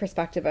Lolita's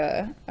perspective,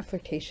 a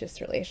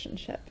flirtatious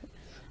relationship.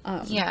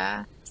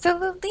 Yeah. So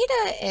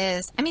Lolita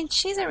is, I mean,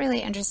 she's a really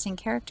interesting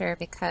character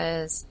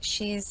because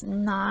she's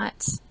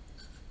not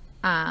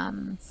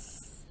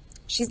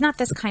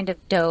this kind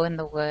of doe in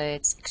the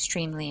woods,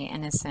 extremely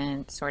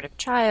innocent sort of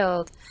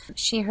child.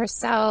 She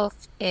herself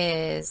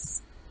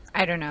is,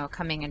 I don't know,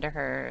 coming into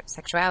her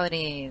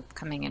sexuality,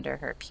 coming into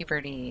her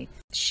puberty.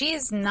 She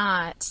is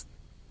not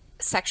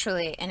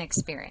sexually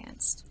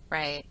inexperienced,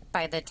 right?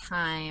 By the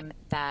time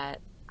that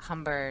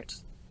Humbert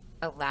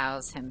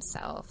allows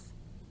himself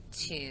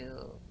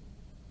to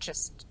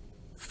just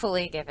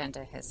fully give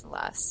into his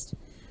lust,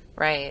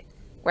 right?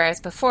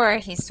 Whereas before,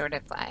 he's sort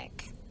of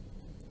like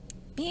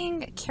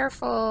being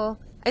careful.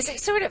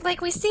 It's sort of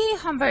like we see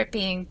Humbert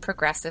being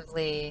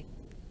progressively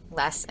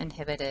less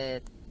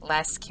inhibited,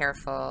 less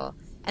careful.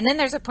 And then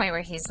there's a point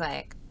where he's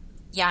like,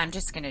 yeah, I'm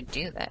just going to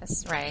do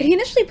this, right? But he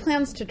initially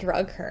plans to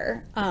drug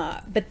her,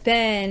 but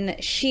then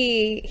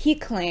he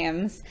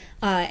claims,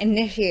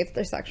 initiates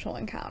their sexual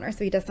encounter,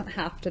 so he doesn't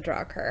have to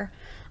drug her.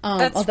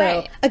 That's Although,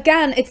 right.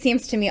 again, it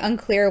seems to me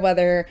unclear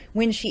whether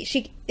when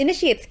she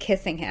initiates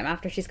kissing him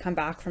after she's come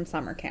back from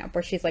summer camp,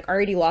 where she's like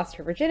already lost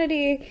her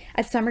virginity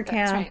at summer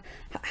That's camp.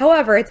 right.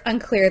 However, it's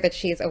unclear that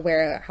she's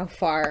aware how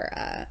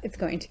far it's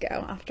going to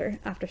go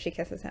after she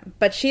kisses him.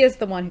 But she is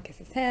the one who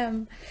kisses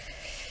him.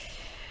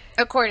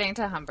 According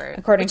to Humbert.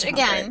 According Which, to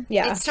Humbert, again,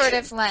 yeah. it's sort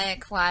of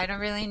like, well, I don't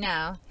really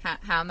know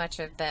how much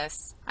of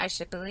this I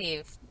should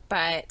believe.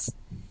 But,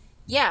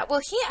 yeah,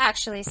 well, he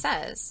actually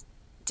says,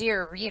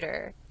 "Dear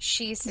reader,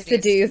 she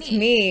seduced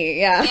me.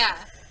 Yeah. Yeah.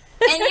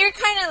 And you're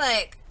kind of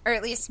like, or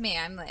at least me,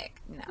 I'm like,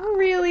 no.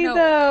 Really, no.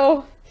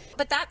 though?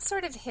 But that's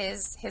sort of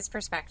his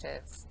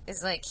perspective,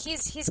 is like,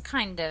 he's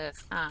kind of,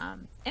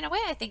 in a way,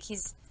 I think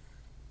he's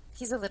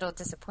a little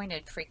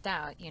disappointed, freaked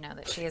out,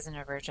 that she isn't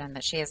a virgin,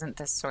 that she isn't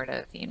this sort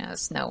of,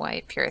 Snow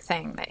White pure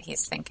thing that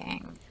he's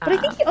thinking. But I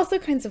think he also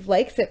kind of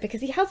likes it because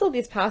he has all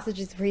these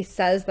passages where he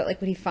says that, like,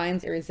 what he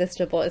finds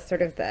irresistible is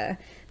sort of the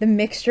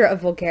mixture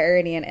of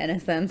vulgarity and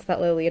innocence that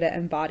Lolita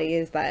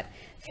embodies, that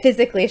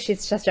physically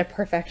she's just a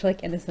perfect,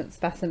 like, innocent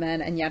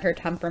specimen, and yet her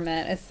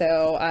temperament is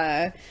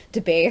so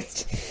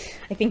debased.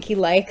 I think he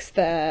likes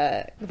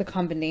the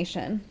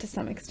combination to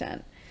some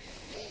extent.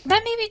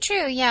 That may be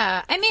true,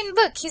 yeah. I mean,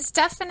 look, he's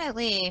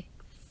definitely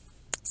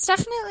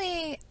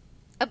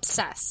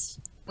obsessed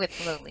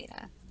with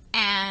Lolita.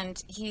 And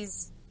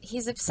he's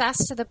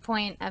obsessed to the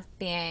point of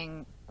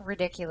being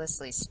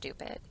ridiculously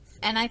stupid.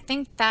 And I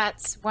think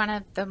that's one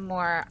of the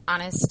more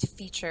honest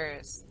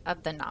features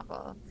of the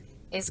novel,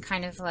 is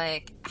kind of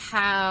like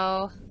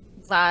how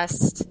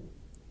lust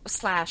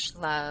 /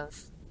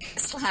 love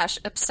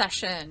 /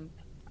 obsession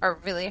are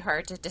really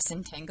hard to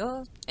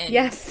disentangle in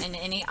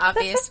any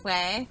obvious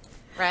way.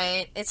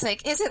 Right? It's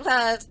like, is it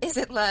love? Is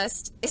it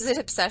lust? Is it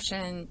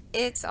obsession?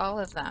 It's all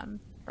of them,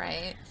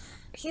 right?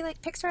 He,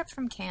 like, picks her up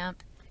from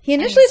camp. He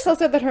initially tells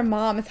her that her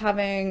mom is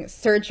having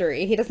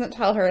surgery. He doesn't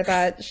tell her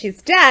that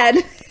she's dead.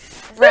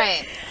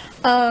 Right.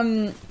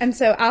 And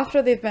so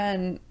after they've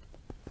been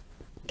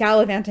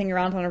gallivanting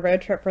around on a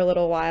road trip for a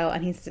little while,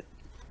 and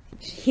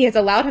he has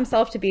allowed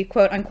himself to be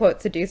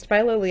quote-unquote seduced by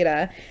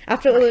Lolita.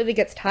 After Lolita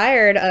gets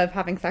tired of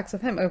having sex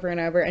with him over and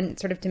over and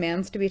sort of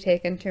demands to be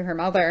taken to her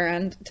mother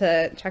and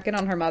to check in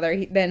on her mother,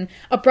 he then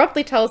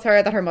abruptly tells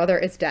her that her mother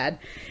is dead,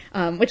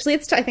 which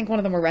leads to, I think, one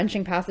of the more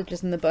wrenching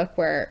passages in the book,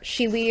 where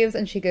she leaves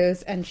and she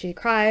goes and she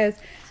cries,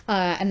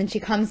 and then she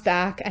comes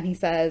back and he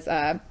says,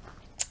 at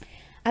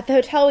the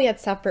hotel we had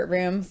separate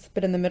rooms,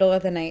 but in the middle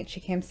of the night she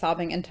came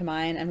sobbing into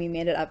mine and we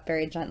made it up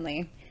very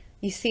gently.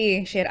 You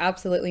see, she had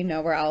absolutely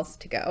nowhere else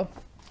to go.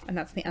 And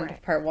that's the end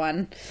of part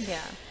 1.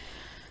 Yeah.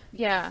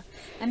 Yeah.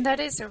 And that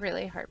is a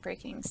really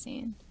heartbreaking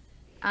scene.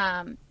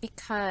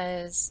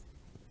 Because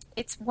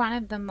it's one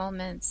of the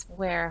moments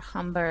where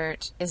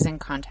Humbert is in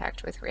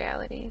contact with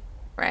reality,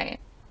 right?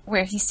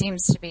 Where he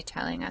seems to be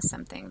telling us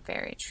something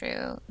very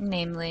true,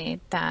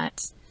 namely that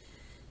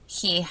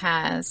he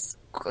has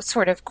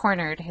sort of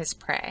cornered his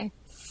prey.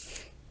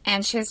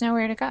 And she has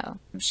nowhere to go.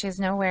 She has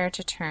nowhere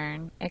to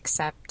turn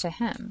except to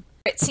him.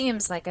 It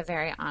seems like a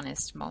very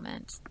honest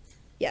moment,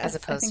 yes, as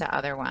opposed to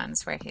other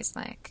ones where he's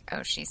like,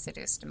 oh, she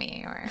seduced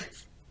me, or,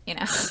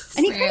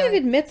 And he kind of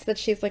admits that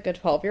she's like a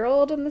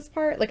 12-year-old in this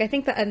part. Like, I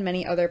think that in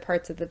many other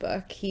parts of the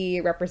book, he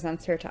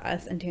represents her to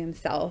us and to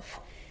himself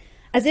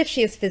as if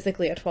she is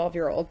physically a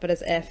 12-year-old, but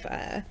as if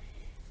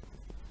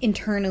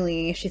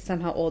internally she's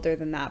somehow older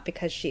than that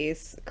because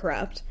she's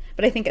corrupt.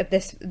 But I think at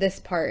this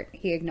part,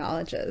 he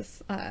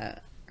acknowledges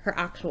her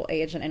actual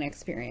age and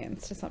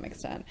inexperience to some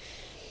extent.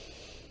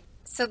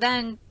 So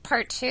then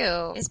part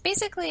 2 is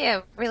basically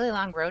a really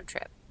long road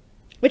trip.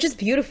 Which is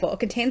beautiful. It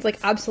contains, like,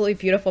 absolutely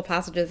beautiful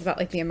passages about,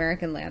 like, the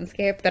American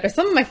landscape that are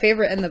some of my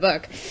favorite in the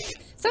book.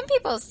 Some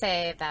people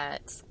say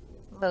that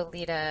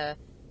Lolita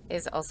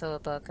is also a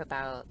book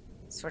about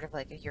sort of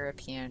like a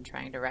European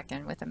trying to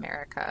reckon with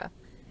America.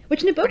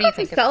 Which Nabokov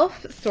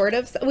himself sort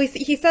of...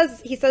 He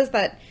says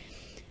that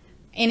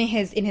in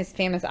his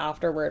famous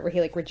afterword, where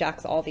he, like,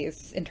 rejects all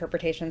these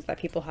interpretations that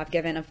people have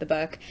given of the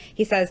book,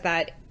 he says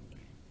that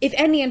if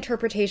any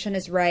interpretation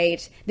is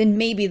right, then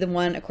maybe the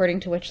one according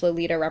to which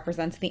Lolita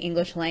represents the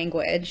English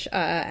language,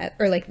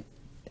 or like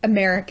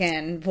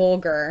American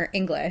vulgar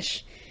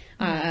English,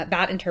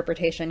 that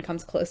interpretation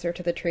comes closer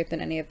to the truth than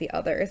any of the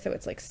others. So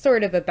it's like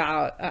sort of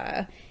about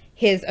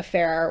his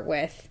affair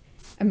with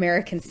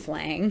American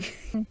slang.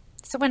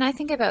 So when I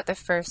think about the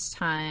first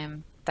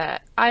time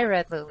that I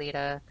read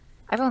Lolita,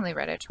 I've only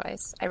read it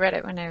twice. I read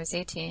it when I was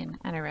 18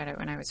 and I read it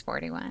when I was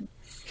 41.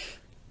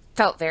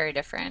 Felt very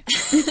different.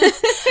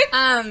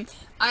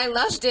 I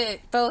loved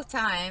it both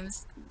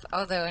times,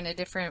 although in a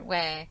different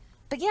way.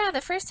 But yeah,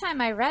 the first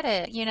time I read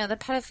it, the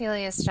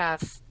pedophilia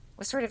stuff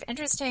was sort of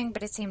interesting,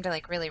 but it seemed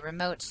like really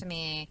remote to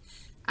me.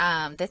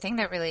 The thing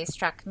that really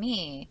struck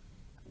me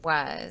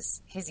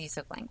was his use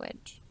of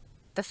language.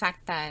 The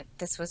fact that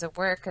this was a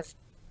work of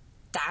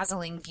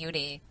dazzling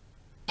beauty,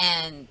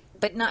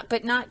 but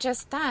not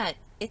just that.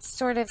 It's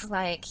sort of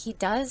like he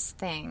does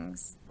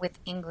things with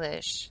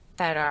English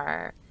that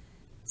are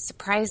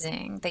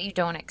surprising, that you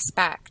don't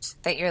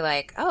expect, that you're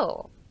like,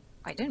 oh,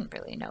 I didn't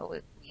really know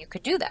you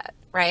could do that.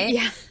 right?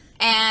 Yeah.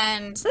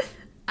 And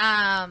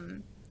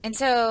and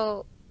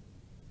so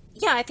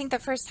yeah, I think the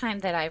first time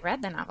that I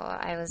read the novel,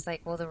 I was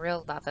like, well, the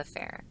real love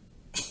affair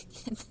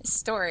in this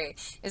story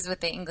is with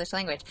the English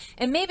language.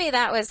 And maybe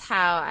that was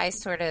how I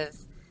sort of,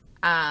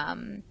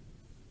 um,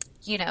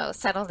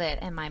 settled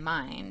it in my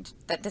mind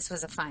that this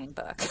was a fine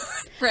book,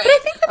 But right? I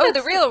think that Oh, the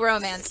that's real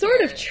romance sort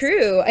here of is.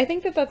 true. I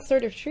think that that's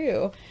sort of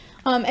true.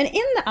 And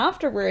in the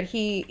afterword,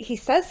 he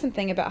says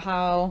something about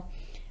how,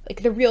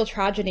 like, the real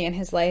tragedy in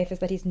his life is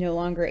that he's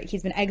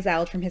been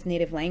exiled from his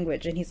native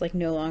language, and he's like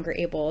no longer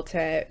able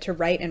to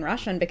write in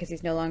Russian because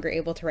he's no longer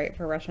able to write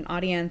for a Russian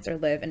audience or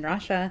live in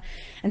Russia.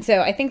 And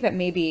so I think that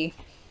maybe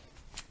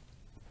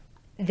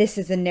this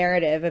is a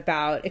narrative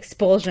about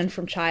expulsion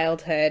from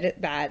childhood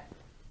that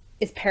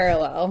is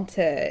parallel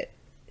to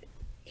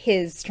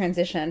his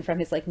transition from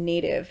his like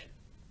native,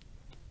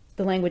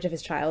 the language of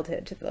his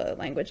childhood, to the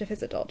language of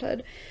his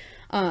adulthood.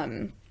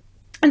 And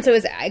so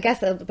it's, I guess,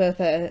 both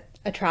a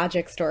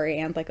tragic story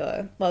and like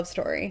a love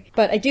story.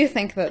 But I do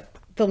think that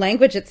the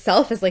language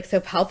itself is like so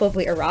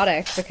palpably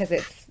erotic because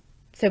it's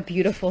so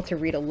beautiful to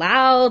read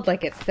aloud.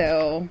 Like, it's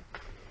so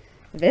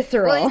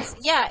visceral. Well,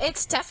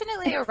 it's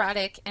definitely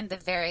erotic in the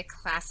very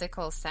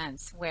classical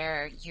sense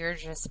where you're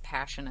just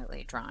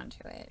passionately drawn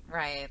to it,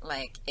 right?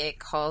 Like, it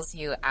calls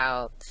you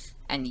out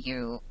and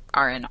you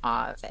are in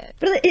awe of it.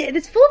 But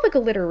it's full of like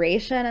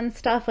alliteration and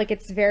stuff. Like,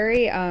 it's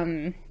very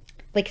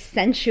like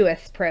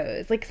sensuous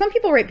prose. Like, some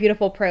people write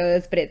beautiful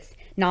prose, but it's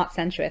not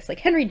sensuous. Like,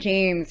 Henry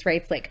James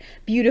writes like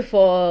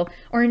beautiful,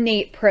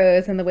 ornate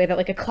prose in the way that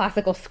like a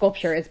classical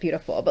sculpture is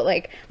beautiful. But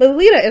like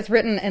Lolita is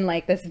written in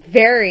like this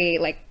very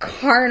like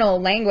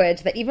carnal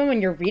language that even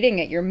when you're reading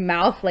it, your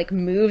mouth like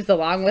moves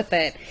along with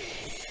it.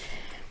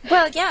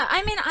 Well, yeah.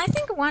 I mean, I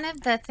think one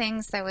of the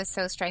things that was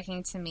so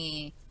striking to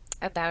me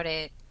about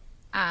it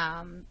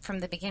from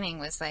the beginning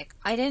was like,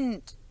 I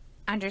didn't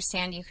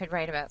understand you could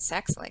write about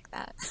sex like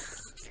that.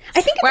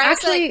 I think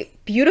it's actually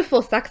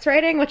beautiful sex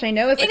writing, which I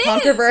know is a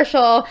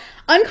controversial,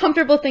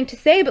 uncomfortable thing to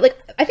say, but like,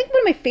 I think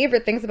one of my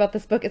favorite things about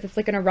this book is it's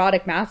like an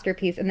erotic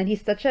masterpiece, and then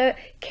he's such a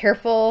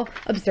careful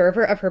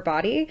observer of her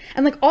body,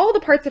 and like all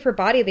the parts of her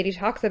body that he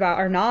talks about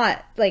are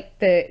not like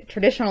the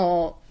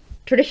traditionally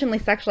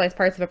sexualized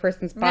parts of a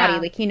person's body.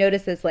 Like, he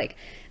notices like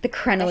the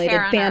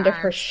crenellated band of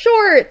her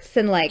shorts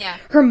and like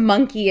her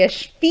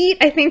monkeyish feet,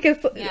 I think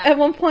is at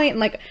one point, and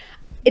like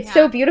it's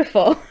so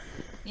beautiful.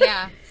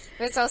 Yeah,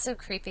 but it's also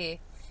creepy.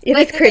 It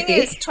like, is creepy.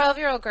 Thing is,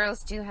 12-year-old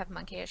girls do have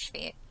monkeyish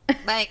feet.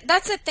 Like,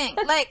 that's the thing.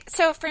 Like,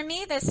 so for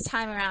me this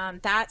time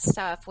around, that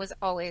stuff was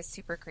always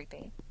super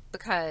creepy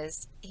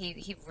because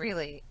he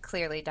really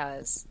clearly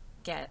does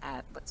get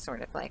at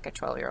sort of like a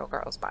 12-year-old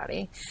girl's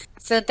body.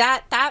 So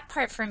that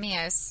part for me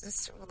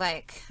is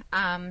like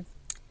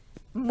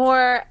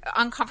more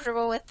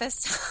uncomfortable with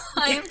this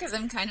time because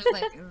I'm kind of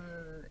like,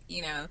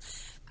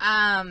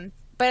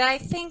 but I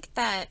think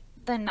that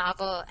the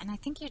novel, and I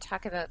think you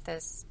talk about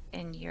this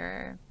in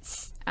your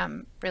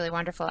really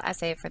wonderful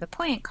essay for The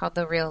Point called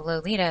The Real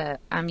Lolita,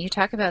 you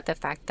talk about the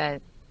fact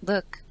that,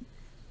 look,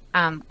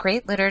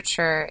 great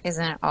literature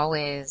isn't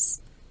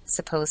always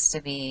supposed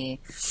to be,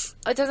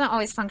 it doesn't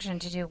always function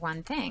to do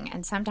one thing,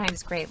 and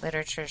sometimes great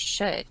literature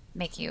should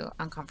make you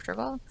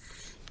uncomfortable.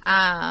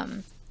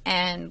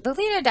 And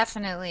Lolita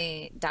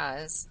definitely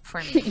does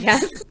for me.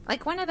 Yes.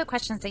 Like, one of the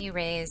questions that you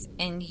raise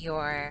in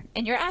your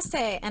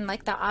essay, and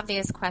like the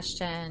obvious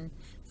question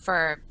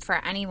for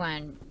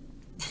anyone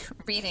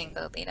reading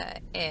Lolita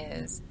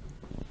is,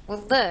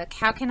 well, look,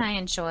 how can I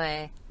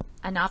enjoy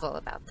a novel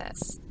about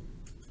this?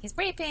 He's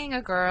raping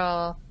a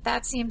girl.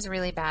 That seems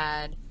really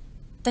bad.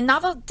 The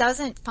novel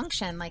doesn't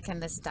function like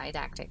in this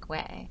didactic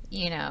way,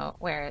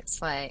 where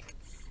it's like,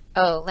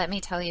 oh, let me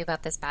tell you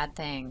about this bad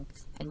thing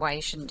and why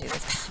you shouldn't do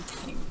this bad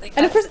thing. Like,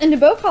 and of course,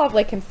 Nabokov,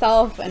 like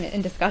himself, and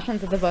in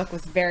discussions of the book,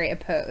 was very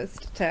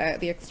opposed to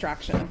the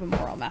extraction of a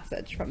moral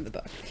message from the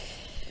book.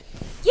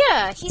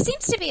 Yeah, he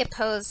seems to be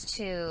opposed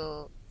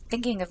to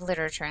thinking of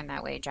literature in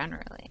that way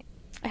generally.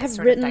 I've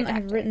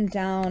written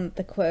down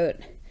the quote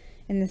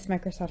in this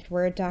Microsoft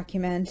Word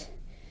document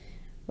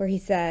where he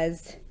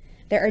says,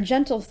 "There are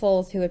gentle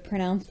souls who would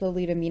pronounce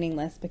Lolita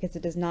meaningless because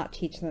it does not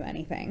teach them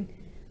anything.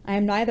 I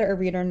am neither a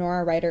reader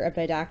nor a writer of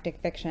didactic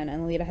fiction,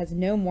 and Lolita has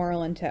no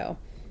moral in tow.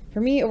 For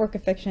me, a work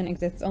of fiction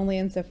exists only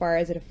insofar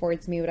as it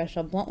affords me what I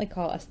shall bluntly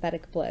call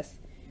aesthetic bliss.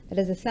 That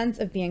is a sense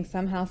of being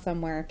somehow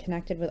somewhere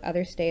connected with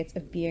other states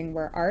of being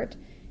where art,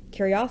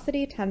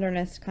 curiosity,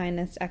 tenderness,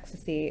 kindness,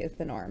 ecstasy is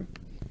the norm."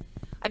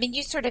 I mean,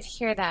 you sort of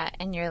hear that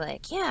and you're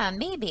like, yeah,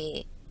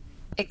 maybe.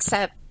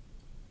 Except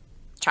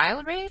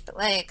child rape?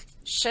 Like,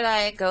 should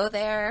I go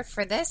there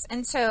for this?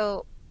 And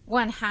so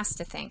one has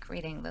to think,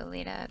 reading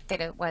Lolita,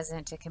 that it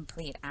wasn't a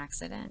complete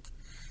accident,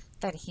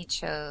 that he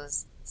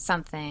chose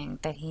something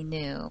that he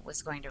knew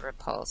was going to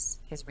repulse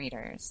his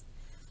readers.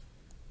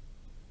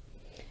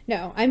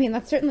 No, I mean,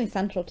 that's certainly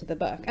central to the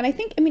book. And I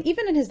think,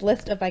 even in his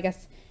list of, I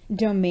guess,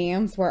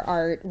 domains where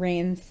art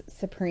reigns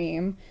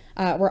supreme,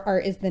 where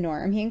art is the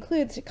norm, he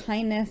includes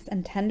kindness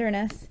and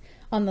tenderness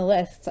on the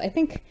list. So I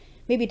think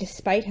maybe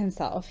despite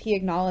himself, he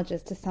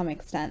acknowledges to some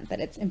extent that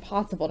it's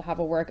impossible to have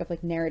a work of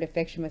like narrative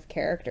fiction with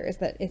characters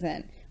that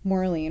isn't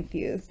morally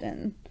infused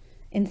in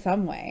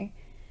some way.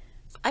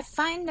 I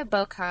find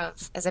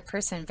Nabokov as a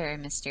person very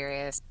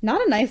mysterious.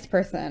 Not a nice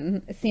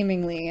person,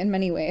 seemingly, in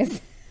many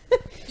ways.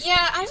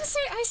 Yeah, I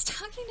was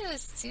talking to a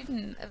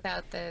student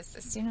about this,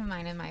 a student of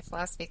mine in my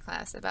philosophy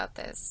class about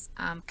this,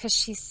 because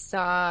she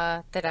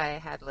saw that I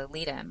had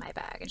Lolita in my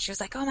bag, and she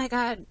was like, "Oh my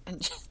God!"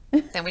 And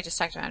then we just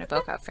talked about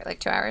Nabokov for like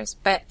 2 hours.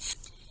 But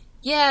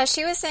yeah,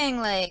 she was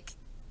saying like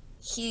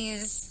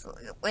he's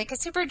like a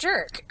super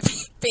jerk,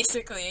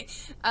 basically.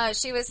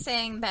 She was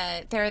saying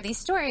that there are these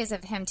stories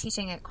of him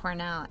teaching at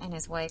Cornell, and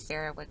his wife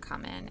Vera would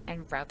come in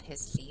and rub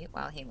his feet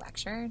while he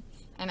lectured,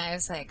 and I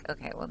was like,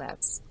 okay, well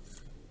that's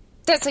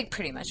like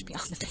pretty much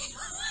beyond the pale.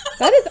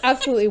 That is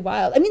absolutely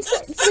wild. I mean,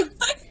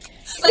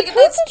 like if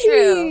that's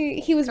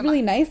true, he was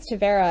really nice to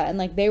Vera, and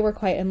like they were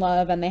quite in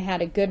love, and they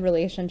had a good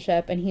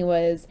relationship, and he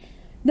was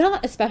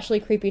not especially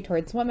creepy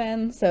towards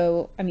women.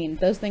 So, I mean,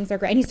 those things are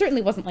great. And he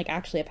certainly wasn't like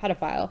actually a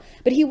pedophile,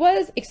 but he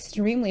was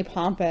extremely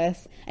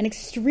pompous and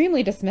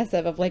extremely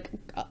dismissive of like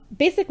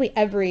basically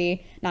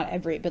not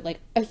every, but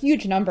like a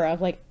huge number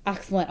of like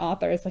excellent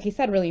authors. Like he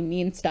said really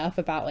mean stuff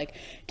about like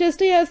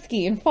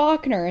Dostoevsky and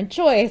Faulkner and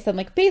Joyce. And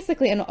like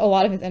basically in a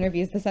lot of his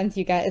interviews, the sense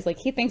you get is like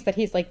he thinks that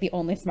he's like the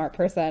only smart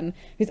person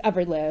who's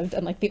ever lived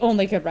and like the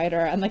only good writer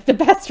and like the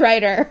best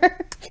writer.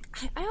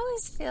 I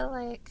always feel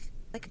like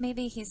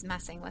maybe he's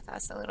messing with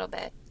us a little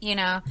bit. You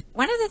know,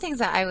 one of the things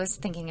that I was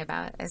thinking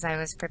about as I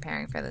was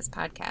preparing for this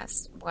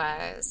podcast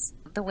was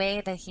the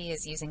way that he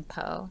is using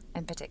Poe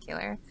in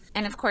particular.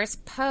 And of course,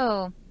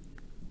 Poe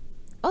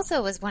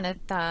also was one of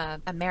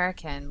the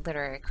American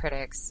literary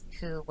critics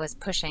who was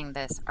pushing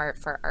this art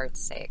for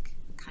art's sake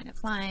kind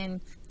of line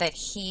that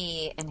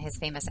he, in his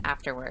famous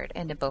afterword,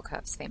 and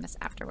Nabokov's famous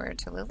afterword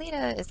to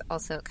Lolita, is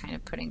also kind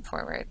of putting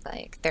forward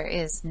like there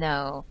is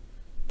no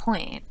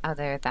point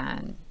other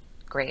than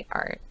great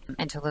art,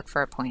 and to look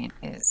for a point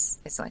is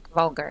like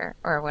vulgar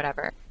or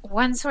whatever.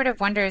 One sort of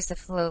wonders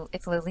if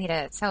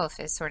Lolita itself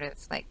is sort of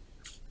like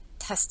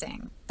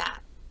testing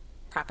that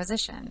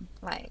proposition.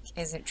 Like,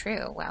 is it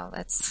true? Well,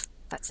 let's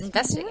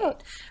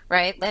investigate,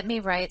 right? Let me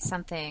write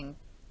something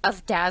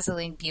of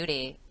dazzling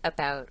beauty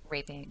about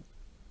raping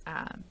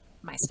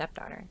my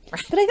stepdaughter.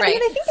 Right? But I mean,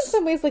 I think in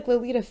some ways, like,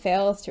 Lolita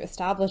fails to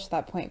establish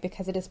that point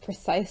because it is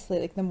precisely,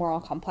 like, the moral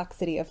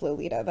complexity of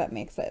Lolita that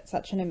makes it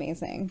such an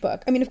amazing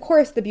book. I mean, of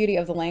course, the beauty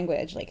of the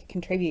language, like,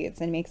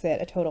 contributes and makes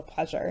it a total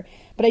pleasure.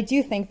 But I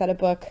do think that a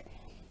book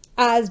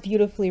as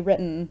beautifully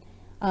written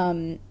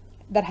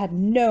that had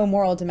no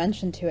moral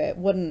dimension to it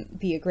wouldn't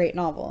be a great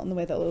novel in the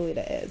way that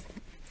Lolita is.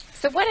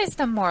 So what is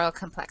the moral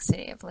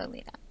complexity of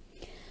Lolita?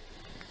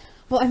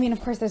 Well, I mean, of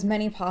course, there's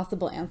many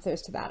possible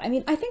answers to that. I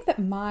mean, I think that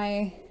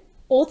my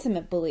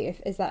ultimate belief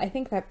is that I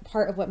think that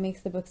part of what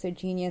makes the book so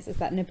genius is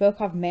that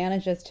Nabokov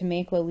manages to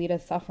make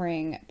Lolita's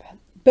suffering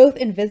both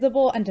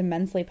invisible and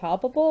immensely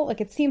palpable. Like,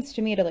 it seems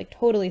to me to, like,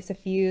 totally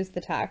suffuse the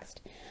text.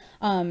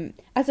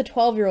 As a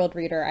 12-year-old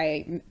reader,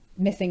 I'm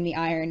missing the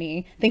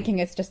irony, thinking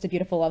it's just a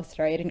beautiful love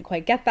story. I didn't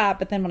quite get that,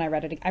 but then when I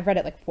read it, I've read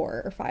it like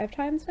 4 or 5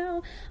 times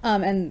now.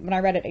 And when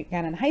I read it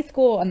again in high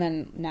school, and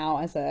then now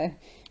as a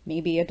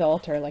maybe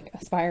adult or like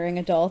aspiring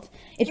adult,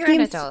 You're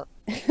an adult.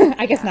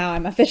 I guess now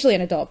I'm officially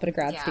an adult, but a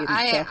grad student.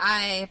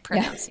 I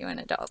pronounce you an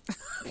adult.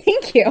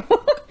 Thank you.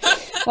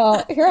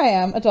 Well, here I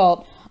am,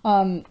 adult.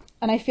 And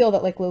I feel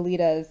that like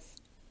Lolita's,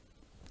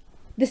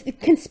 this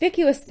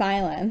conspicuous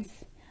silence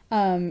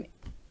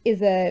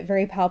is a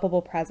very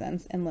palpable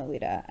presence in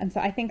Lolita. And so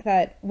I think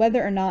that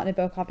whether or not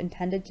Nabokov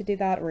intended to do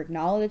that or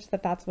acknowledged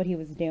that that's what he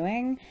was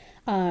doing,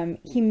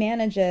 he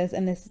manages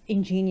in this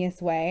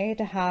ingenious way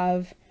to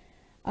have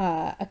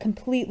a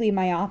completely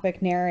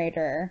myopic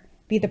narrator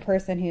be the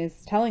person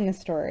who's telling the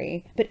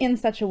story, but in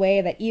such a way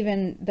that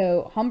even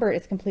though Humbert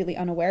is completely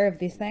unaware of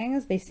these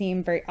things, they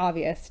seem very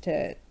obvious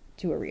to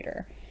a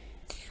reader.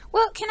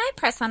 Well, can I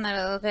press on that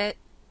a little bit?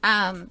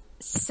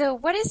 So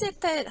what is it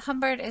that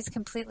Humbert is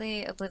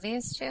completely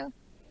oblivious to?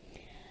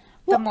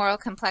 The moral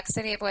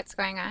complexity of what's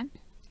going on?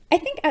 I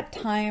think at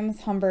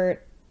times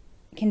Humbert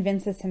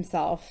convinces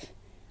himself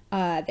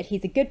that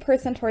he's a good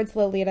person towards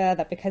Lolita,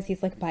 that because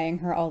he's like buying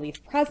her all these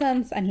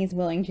presents and he's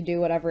willing to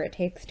do whatever it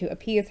takes to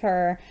appease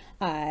her,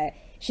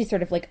 she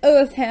sort of like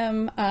owes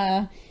him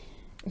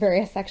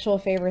various sexual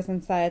favors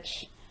and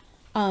such.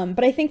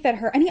 But I think that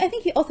I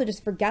think he also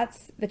just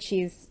forgets that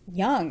she's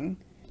young.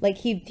 Like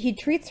he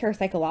treats her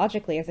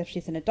psychologically as if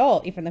she's an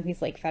adult, even though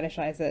he's like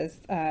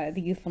fetishizes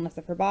the youthfulness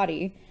of her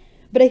body.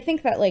 But I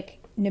think that like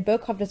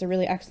Nabokov does a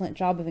really excellent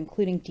job of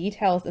including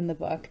details in the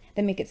book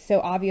that make it so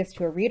obvious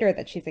to a reader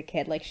that she's a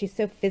kid. Like she's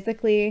so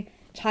physically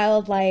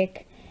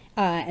childlike,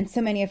 and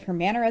so many of her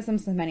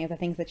mannerisms, so many of the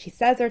things that she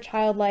says are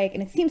childlike.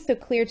 And it seems so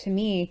clear to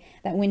me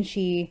that when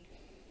she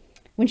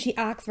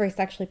acts very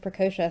sexually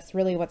precocious,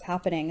 really what's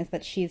happening is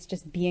that she's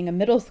just being a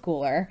middle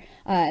schooler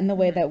in the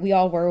way that we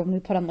all were when we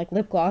put on like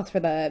lip gloss for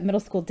the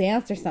middle school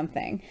dance or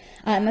something.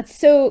 And that's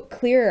so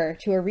clear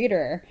to a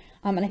reader.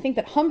 And I think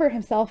that Humbert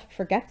himself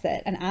forgets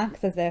it and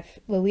acts as if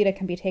Lolita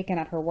can be taken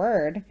at her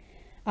word.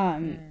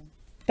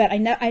 But I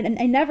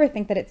never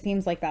think that it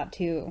seems like that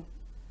to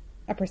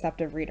a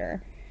perceptive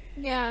reader.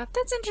 Yeah,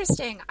 that's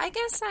interesting. I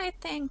guess I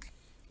think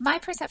my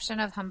perception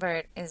of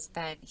Humbert is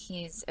that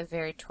he's a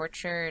very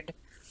tortured,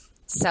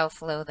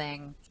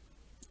 self-loathing,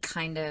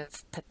 kind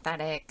of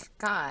pathetic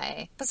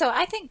guy. So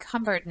I think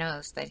Humbert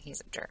knows that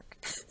he's a jerk,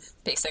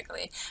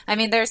 basically. I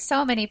mean, there's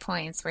so many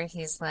points where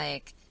he's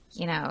like,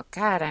 you know,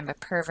 God, I'm a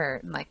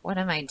pervert, and like, what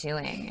am I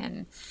doing?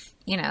 And,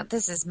 you know,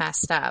 this is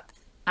messed up.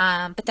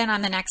 But then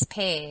on the next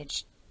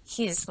page,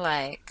 he's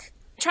like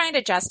trying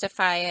to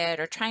justify it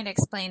or trying to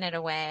explain it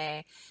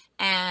away.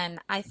 And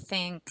I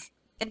think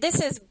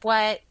this is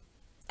what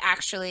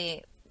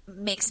actually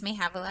makes me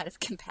have a lot of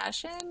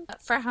compassion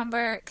for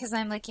Humbert, because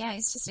I'm like, yeah,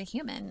 he's just a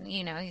human,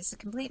 you know, he's a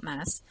complete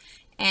mess.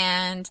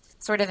 And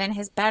sort of in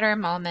his better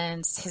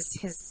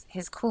moments,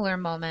 his cooler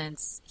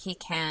moments, he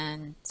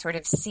can sort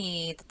of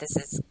see that this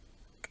is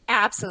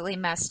absolutely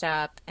messed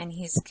up and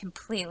he's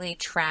completely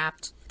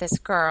trapped this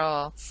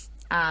girl,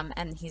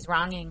 and he's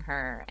wronging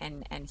her,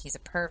 and he's a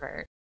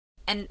pervert.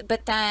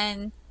 But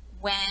then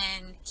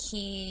when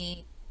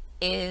he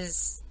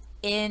is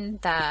in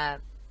the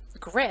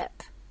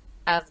grip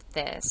of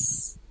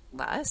this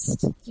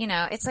lust, you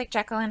know, it's like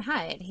Jekyll and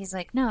Hyde. He's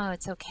like, no,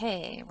 it's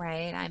okay,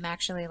 right? I'm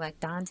actually like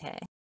Dante.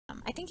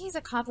 I think he's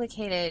a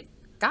complicated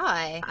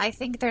guy. I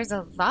think there's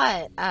a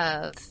lot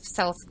of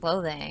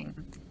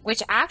self-loathing,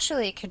 which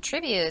actually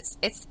contributes.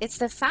 It's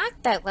the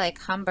fact that like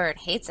Humbert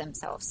hates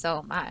himself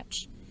so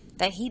much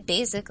that he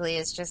basically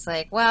is just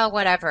like, well,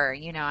 whatever,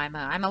 you know, I'm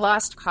a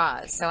lost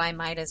cause, so I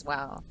might as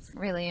well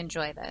really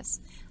enjoy this.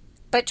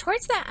 But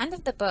towards the end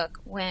of the book,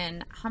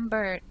 when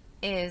Humbert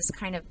is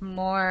kind of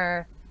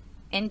more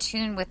in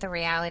tune with the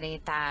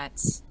reality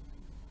that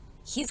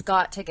he's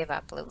got to give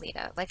up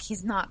Lolita, like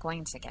he's not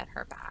going to get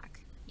her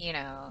back, you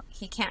know,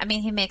 he can't. I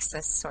mean, he makes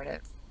this sort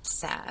of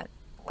sad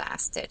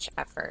last-ditch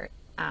effort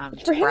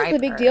for him it's a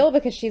big deal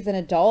because she's an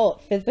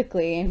adult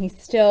physically and he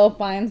still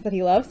finds that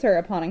he loves her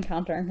upon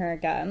encountering her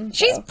again.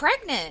 She's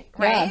pregnant,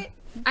 right?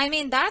 Yeah. I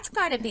mean, that's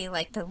got to be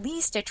like the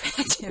least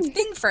attractive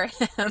thing for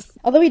him.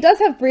 Although he does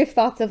have brief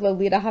thoughts of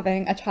Lolita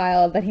having a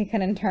child that he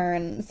can in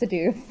turn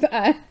seduce.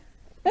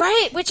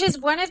 Right, which is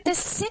one of the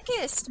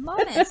sickest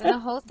moments in the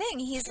whole thing.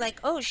 He's like,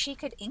 oh, she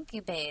could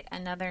incubate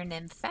another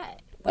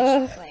nymphette.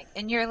 Which, like,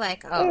 and you're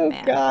like, oh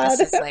man, God.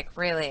 This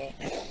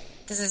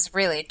is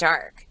really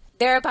dark.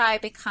 Thereby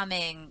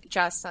becoming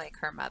just like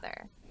her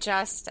mother,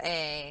 just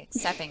a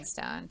stepping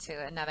stone to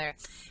another.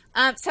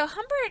 So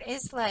Humbert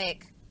is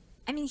like,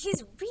 I mean,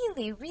 he's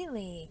really,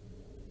 really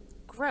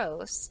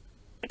gross,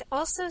 but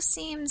also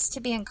seems to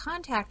be in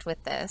contact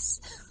with this,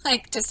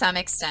 like to some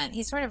extent.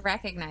 He sort of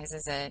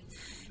recognizes it.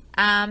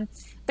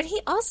 But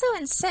he also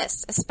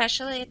insists,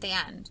 especially at the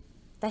end,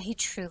 that he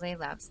truly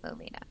loves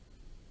Lolita,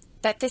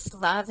 that this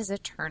love is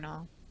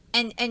eternal.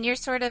 And you're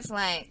sort of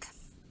like,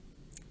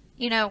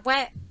 you know,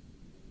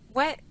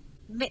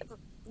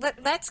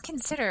 let's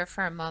consider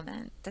for a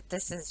moment that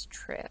this is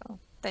true,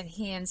 that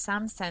he in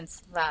some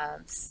sense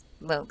loves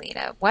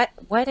Lolita.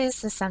 What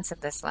is the sense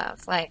of this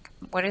love? Like,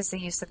 what is the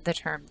use of the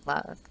term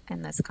love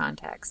in this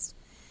context?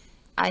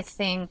 I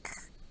think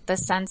the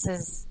sense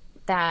is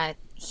that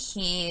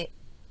he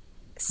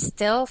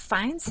still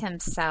finds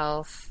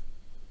himself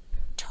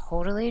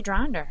totally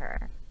drawn to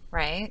her,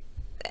 right?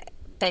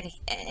 That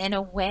in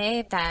a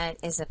way that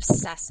is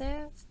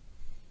obsessive,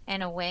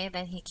 in a way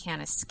that he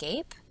can't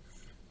escape,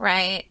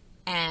 right?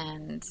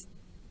 And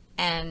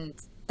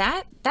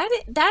that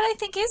I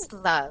think is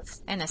love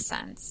in a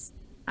sense.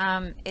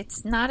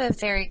 It's not a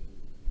very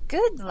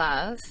good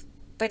love,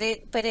 but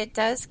it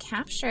does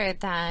capture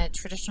that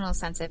traditional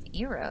sense of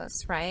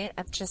eros, right?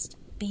 Of just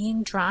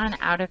being drawn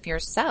out of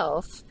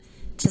yourself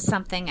to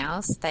something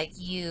else that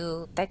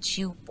you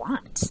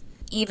want,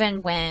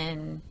 even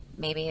when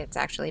maybe it's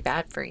actually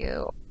bad for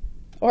you.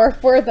 Or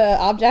for the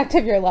object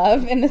of your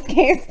love, in this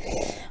case.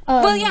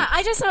 Well, yeah,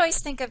 I just always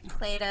think of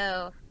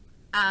Plato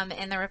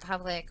in the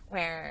Republic,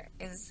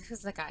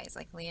 who's the guy? He's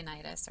like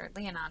Leonidas or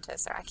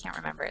Leonantus, or I can't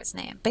remember his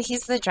name. But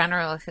he's the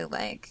general who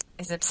like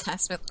is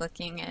obsessed with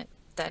looking at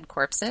dead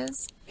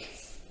corpses.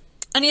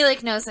 And he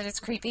like knows that it's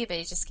creepy, but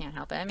he just can't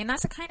help it. I mean,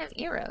 that's a kind of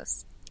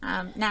eros.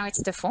 Now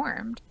it's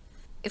deformed.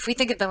 If we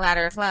think of the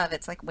ladder of love,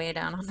 it's like way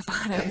down on the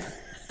bottom.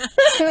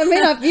 It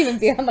may not even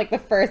be on like the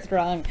first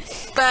rung.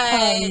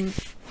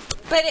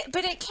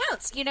 But it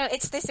counts, you know.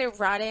 It's this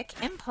erotic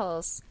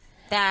impulse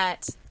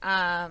that,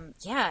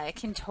 it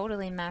can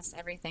totally mess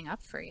everything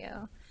up for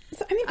you.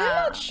 So, I mean,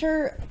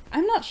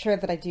 I'm not sure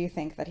that I do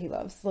think that he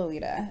loves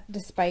Lolita,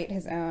 despite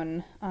his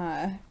own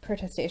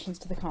protestations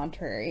to the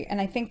contrary.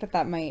 And I think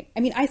that might,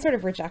 I mean, I sort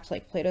of reject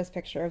like Plato's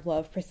picture of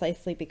love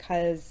precisely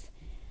because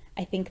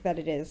I think that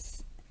it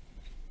is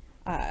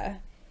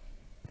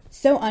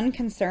so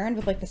unconcerned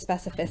with like the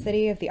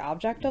specificity of the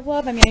object of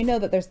love. I mean, I know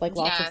that there's like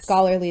lots of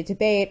scholarly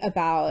debate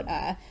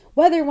about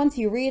whether once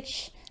you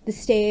reach the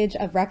stage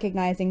of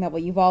recognizing that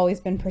what you've always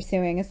been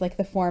pursuing is like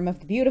the form of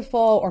the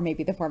beautiful, or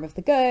maybe the form of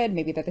the good.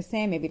 Maybe they're the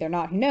same, maybe they're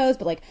not, who knows?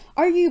 But like,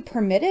 are you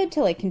permitted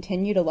to like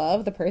continue to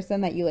love the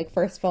person that you like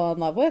first fell in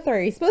love with? Or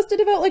are you supposed to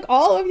devote like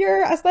all of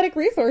your aesthetic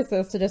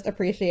resources to just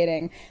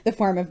appreciating the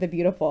form of the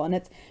beautiful? And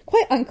it's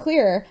quite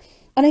unclear.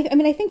 And I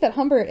mean, I think that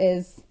Humbert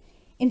is,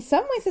 in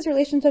some ways, his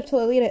relationship to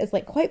Lolita is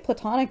like quite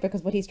platonic,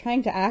 because what he's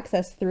trying to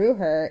access through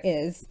her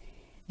is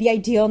the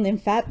ideal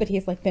nymphette that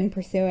he's like been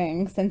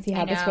pursuing since he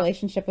had this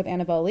relationship with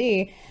Annabel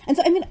Lee. And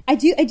so, I mean, I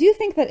do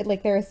think that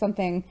like there is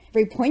something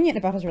very poignant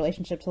about his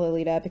relationship to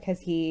Lolita, because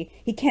he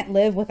can't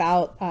live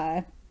without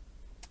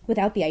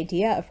the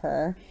idea of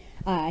her.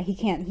 He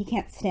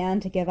can't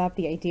stand to give up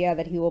the idea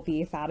that he will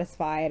be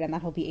satisfied and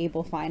that he'll be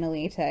able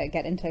finally to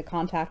get into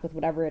contact with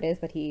whatever it is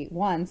that he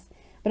wants.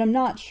 But I'm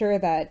not sure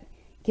that,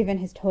 given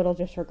his total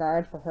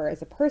disregard for her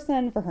as a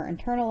person, for her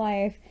internal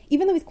life,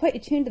 even though he's quite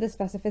attuned to the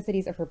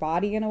specificities of her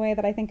body in a way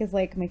that I think is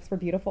like makes for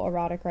beautiful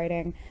erotic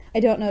writing, I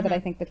don't know that I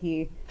think that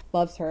he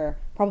loves her,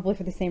 probably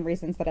for the same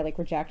reasons that I like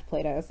reject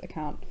Plato's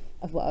account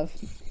of love.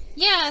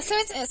 Yeah, so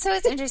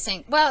it's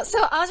interesting. Well,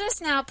 so I'll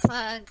just now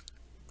plug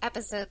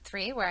episode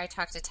 3 where I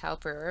talked to Tal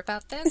Brewer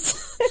about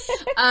this.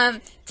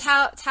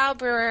 Tal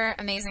Brewer,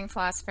 amazing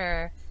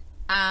philosopher,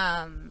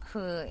 who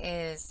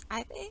is,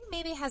 I think,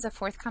 maybe has a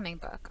forthcoming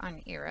book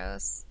on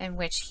Eros in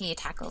which he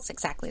tackles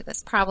exactly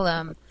this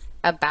problem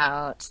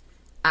about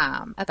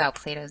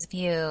Plato's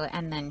view,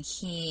 and then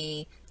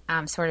he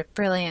sort of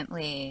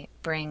brilliantly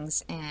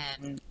brings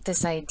in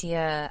this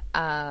idea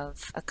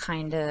of a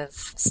kind of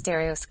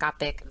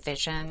stereoscopic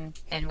vision.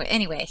 And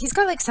anyway, he's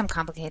got like some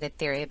complicated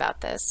theory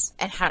about this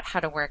and how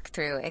to work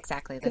through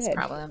exactly this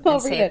problem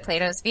and save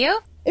Plato's view.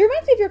 It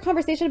reminds me of your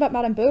conversation about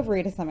Madame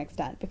Bovary to some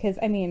extent, because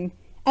I mean,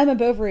 Emma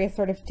Bovary is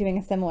sort of doing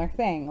a similar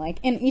thing. Like,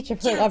 in each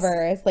of her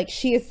lovers, like,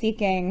 she is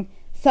seeking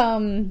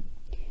some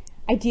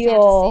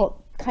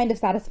ideal kind of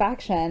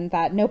satisfaction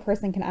that no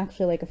person can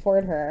actually, like,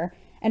 afford her.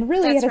 And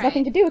really, it has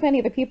nothing to do with any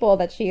of the people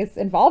that she is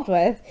involved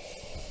with.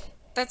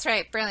 That's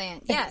right.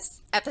 Brilliant.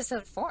 Yes.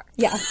 Episode 4.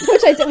 Yeah.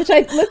 Which I listened to.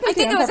 I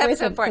think it was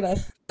episode 4.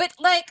 But,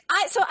 like,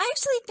 I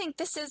actually think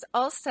this is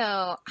also,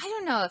 I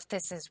don't know if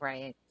this is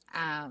right.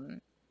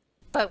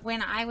 But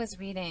when I was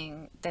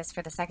reading this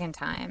for the second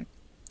time,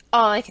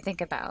 all I could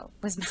think about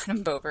was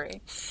Madame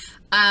Bovary.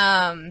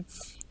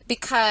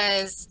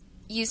 Because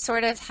you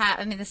sort of have,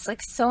 I mean, it's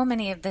like so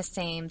many of the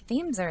same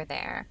themes are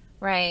there,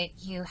 right?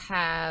 You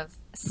have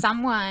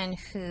someone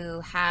who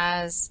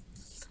has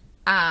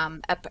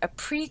a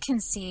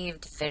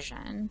preconceived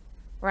vision,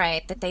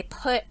 right, that they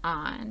put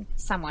on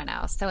someone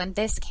else. So in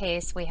this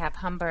case, we have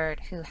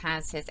Humbert, who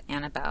has his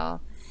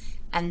Annabelle,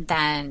 and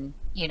then,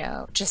 you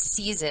know, just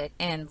sees it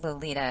in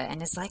Lolita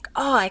and is like,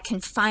 oh, I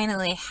can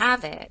finally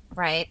have it,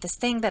 right? This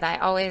thing that I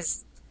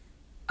always,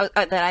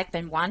 that I've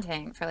been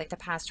wanting for like the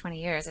past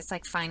 20 years, it's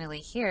like finally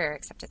here,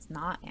 except it's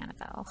not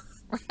Annabelle,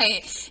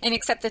 right? And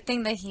except the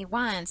thing that he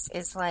wants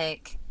is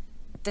like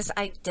this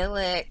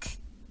idyllic,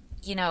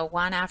 you know,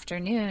 one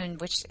afternoon,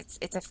 which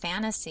it's a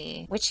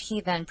fantasy, which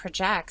he then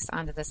projects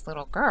onto this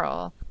little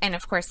girl. And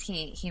of course,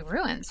 he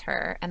ruins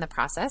her in the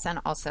process, and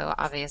also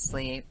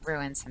obviously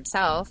ruins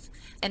himself.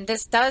 And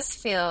this does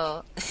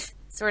feel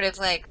sort of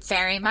like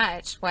very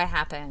much what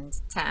happened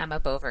to Emma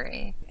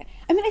Bovary.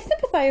 I mean, I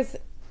sympathize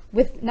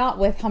with, not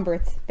with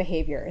Humbert's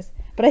behaviors,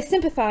 but I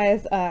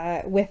sympathize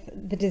with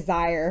the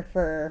desire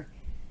for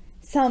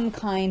some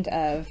kind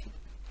of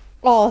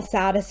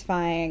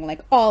all-satisfying,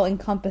 like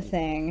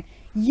all-encompassing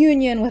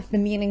union with the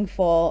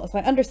meaningful. So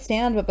I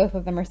understand what both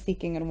of them are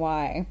seeking and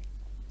why.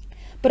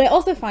 But I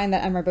also find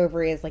that Emma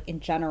Bovary is, like, in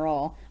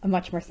general, a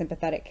much more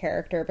sympathetic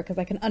character, because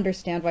I can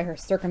understand why her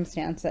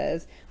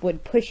circumstances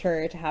would push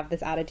her to have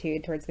this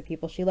attitude towards the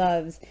people she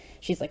loves.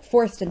 She's, like,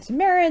 forced into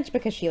marriage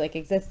because she, like,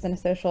 exists in a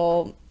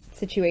social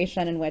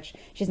situation in which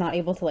she's not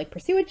able to, like,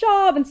 pursue a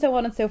job and so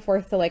on and so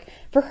forth. So, like,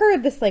 for her,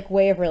 this, like,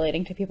 way of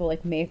relating to people,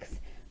 like, makes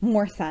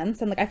more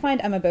sense. And, like, I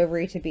find Emma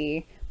Bovary to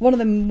be one of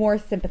the more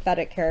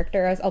sympathetic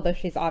characters, although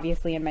she's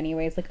obviously in many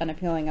ways, like,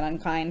 unappealing and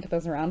unkind to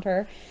those around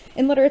her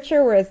in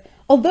literature. Whereas,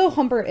 although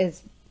Humbert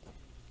is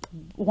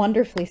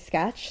wonderfully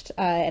sketched,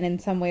 and in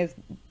some ways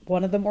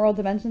one of the moral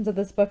dimensions of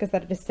this book is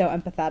that it is so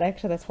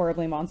empathetic to this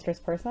horribly monstrous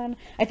person,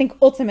 I think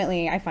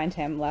ultimately I find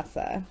him less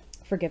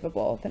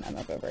forgivable than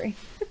Emma Bovary.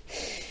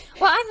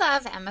 Well, I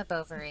love Emma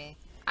Bovary.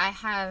 I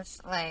have,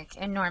 like,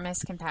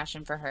 enormous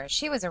compassion for her.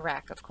 She was a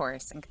wreck, of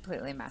course, and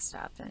completely messed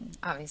up, and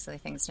obviously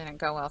things didn't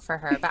go well for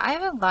her. But I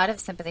have a lot of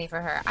sympathy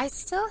for her. I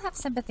still have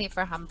sympathy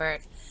for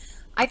Humbert.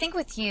 I think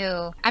with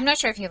you, I'm not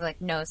sure if you have,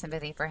 like, no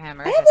sympathy for him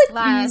or I just have,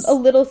 like, less. a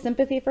little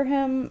sympathy for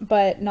him,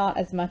 but not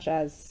as much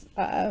as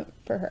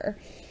for her.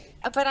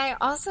 But I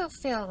also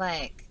feel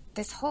like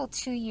this whole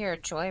 2-year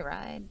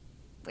joyride,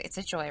 it's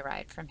a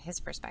joyride from his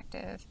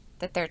perspective,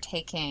 that they're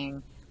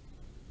taking,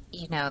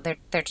 you know,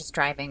 they're just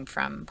driving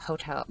from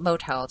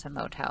motel to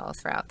motel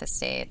throughout the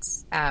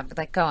States,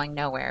 like going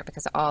nowhere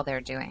because all they're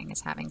doing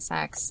is having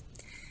sex.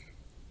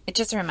 It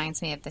just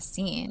reminds me of the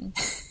scene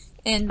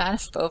in Man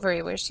of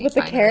Bovary where she with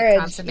the finally carriage,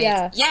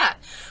 consummates. Yeah,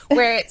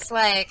 where it's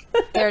like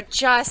they're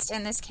just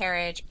in this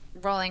carriage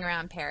rolling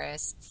around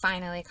Paris,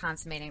 finally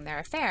consummating their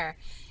affair.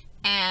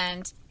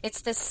 And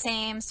it's the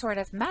same sort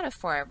of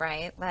metaphor,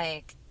 right?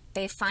 Like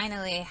they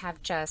finally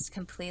have just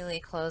completely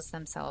closed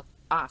themselves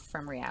off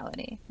from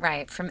reality,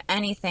 right? From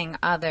anything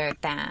other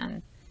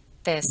than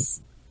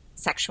this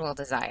sexual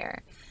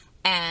desire.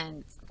 And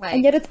and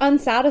like, yet it's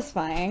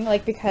unsatisfying,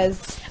 like,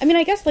 because I mean,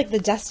 I guess like the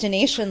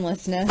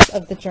destinationlessness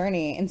of the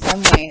journey in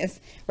some ways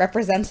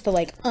represents the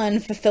like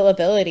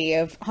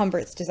unfulfillability of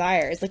Humbert's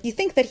desires. Like, you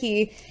think that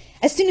he,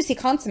 as soon as he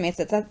consummates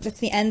it, that's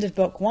the end of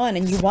book one,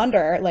 and you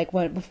wonder, like,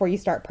 when before you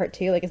start part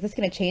two, like, is this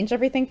going to change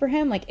everything for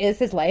him? Like, is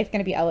his life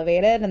going to be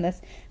elevated in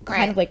this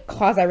kind of like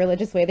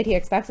quasi-religious way that he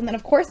expects? And then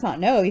of course not.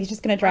 No, he's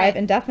just going to drive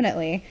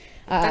indefinitely.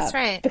 That's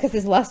right. Because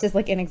his lust is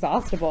like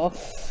inexhaustible.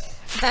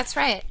 That's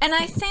right. And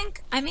I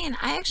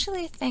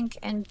actually think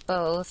in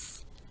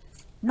both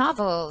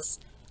novels,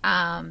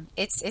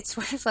 it's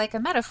sort of like a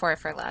metaphor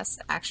for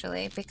lust,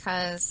 actually,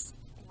 because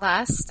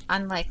lust,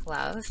 unlike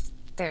love,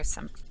 there's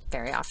some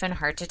very often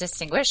hard to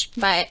distinguish,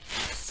 but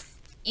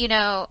you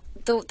know,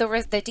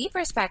 the deep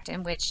respect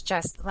in which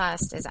just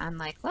lust is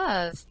unlike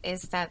love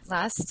is that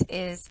lust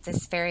is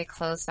this very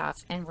closed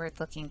off inward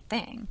looking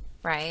thing,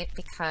 right?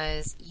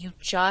 Because you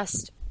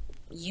just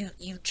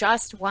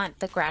want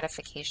the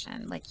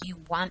gratification, like you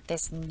want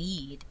this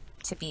need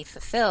to be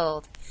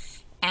fulfilled,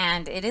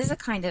 and it is a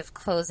kind of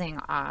closing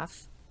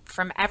off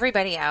from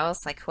everybody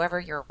else, like whoever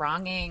you're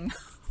wronging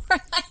or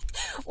like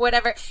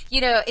whatever,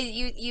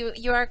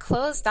 you are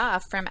closed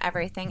off from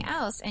everything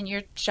else, and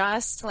you're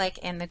just like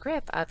in the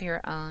grip of your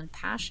own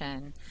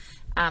passion,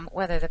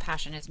 whether the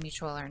passion is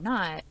mutual or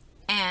not.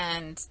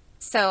 And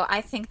so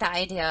I think the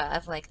idea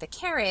of like the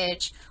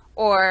carriage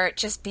or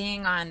just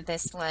being on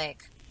this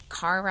like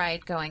car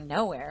ride going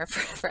nowhere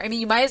I mean,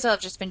 you might as well have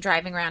just been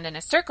driving around in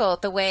a circle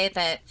the way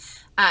that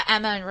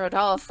Emma and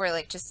Rodolphe were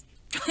like just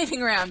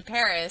driving around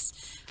Paris,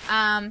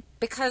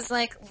 because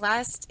like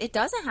lust, it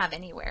doesn't have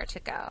anywhere to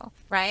go,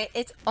 right?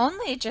 It's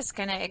only just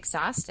going to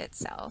exhaust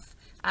itself.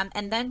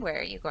 And then where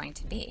are you going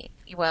to be?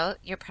 Well,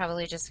 you're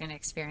probably just going to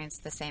experience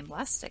the same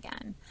lust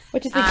again.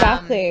 Which is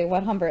exactly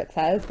what Humbert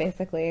says,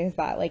 basically, is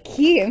that like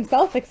he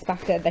himself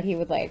expected that he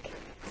would like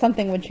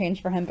something would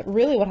change for him, but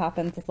really what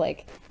happens is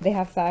like they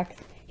have sex,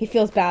 he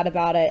feels bad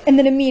about it, and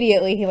then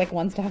immediately he like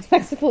wants to have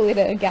sex with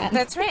Lolita again.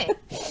 That's right.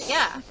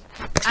 Yeah.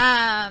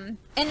 And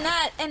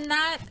that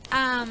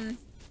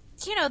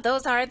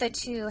those are the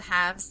two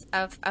halves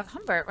of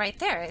Humbert right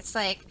there. It's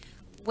like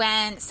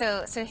when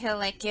so he'll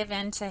like give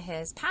in to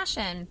his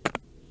passion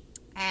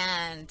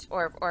and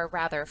or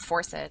rather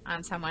force it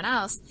on someone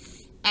else,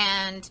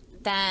 and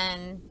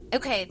then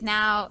okay,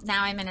 now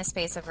I'm in a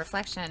space of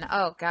reflection.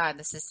 Oh God,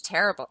 this is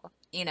terrible.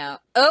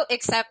 Oh,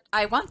 except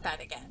I want that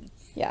again.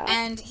 Yeah.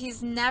 And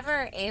he's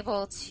never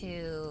able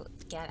to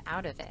get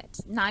out of it,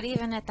 not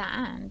even at the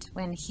end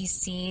when he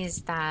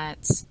sees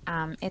that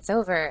it's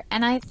over.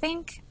 And I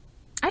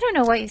don't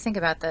know what you think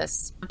about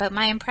this, but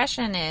my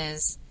impression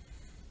is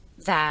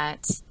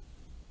that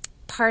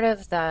part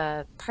of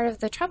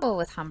the trouble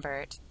with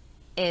Humbert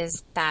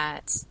is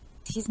that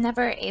he's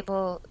never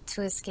able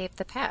to escape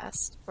the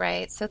past,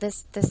 right? So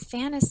this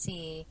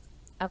fantasy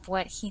of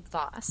what he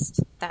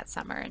lost that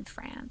summer in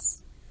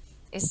France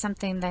is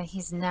something that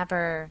he's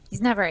never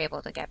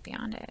able to get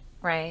beyond it,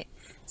 right?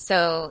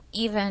 So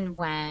even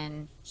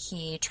when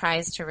he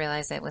tries to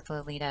realize it with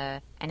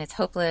Lolita and it's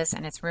hopeless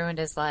and it's ruined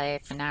his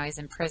life and now he's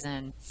in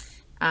prison,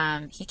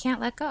 he can't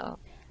let go.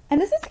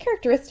 And this is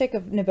characteristic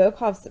of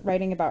Nabokov's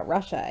writing about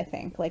Russia, I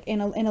think. Like in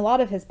a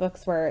lot of his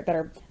books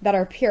that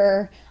are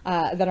pure,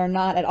 that are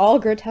not at all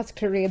grotesque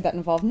to read, that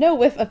involve no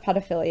whiff of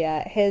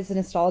pedophilia, his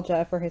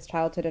nostalgia for his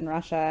childhood in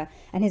Russia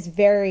and his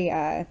very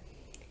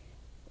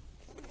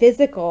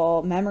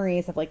physical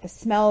memories of like the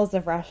smells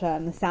of Russia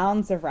and the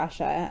sounds of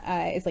Russia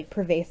is like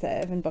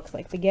pervasive in books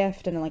like The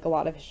Gift and in like a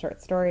lot of his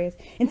short stories.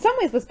 In some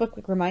ways, this book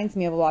like reminds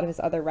me of a lot of his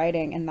other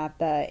writing, in that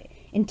the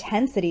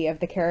intensity of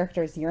the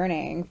character's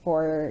yearning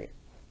for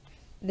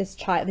this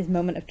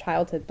moment of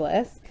childhood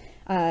bliss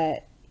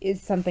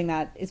is something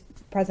that is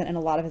present in a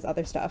lot of his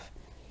other stuff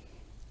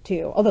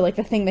too. Although like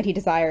the thing that he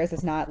desires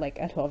is not like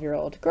a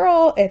 12-year-old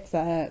girl, it's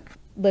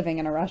living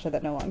in a Russia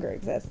that no longer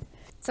exists.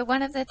 So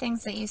one of the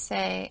things that you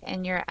say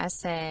in your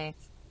essay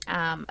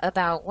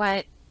about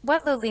what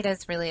Lolita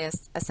is really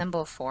a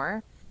symbol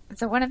for,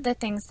 so one of the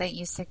things that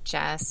you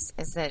suggest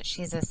is that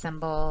she's a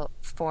symbol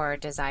for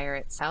desire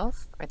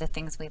itself, or the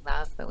things we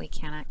love but we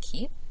cannot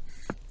keep.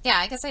 Yeah,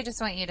 I guess I just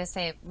want you to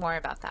say more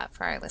about that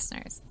for our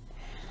listeners.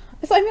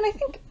 So, I mean, I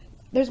think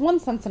there's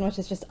one sense in which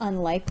it's just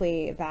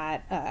unlikely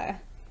that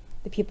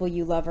the people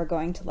you love are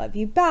going to love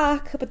you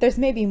back, but there's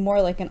maybe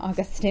more like an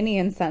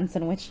Augustinian sense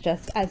in which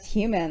just as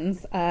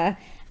humans,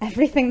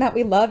 everything that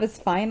we love is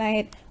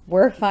finite.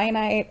 We're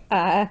finite.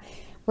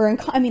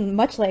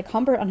 Much like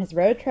Humbert on his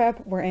road trip,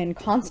 we're in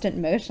constant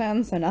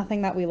motion, so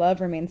nothing that we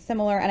love remains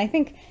similar. And I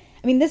think,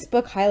 this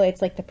book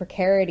highlights like the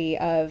precarity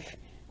of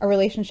a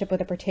relationship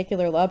with a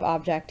particular love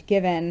object,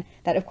 given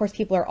that, of course,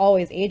 people are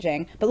always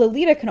aging. But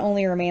Lolita can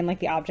only remain like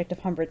the object of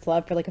Humbert's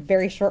love for like a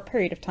very short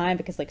period of time,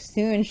 because like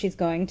soon she's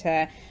going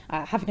to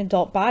have an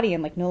adult body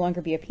and like no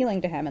longer be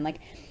appealing to him. And like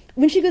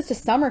when she goes to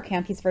summer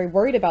camp, he's very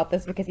worried about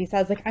this, because he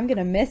says like, I'm going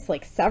to miss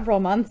like several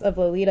months of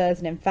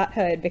Lolita's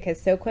nymphethood,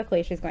 because so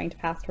quickly she's going to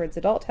pass towards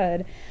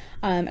adulthood.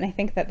 And I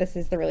think that this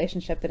is the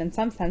relationship that in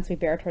some sense we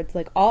bear towards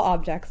like all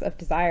objects of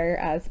desire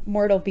as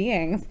mortal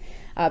beings,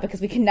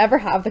 because we can never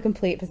have the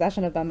complete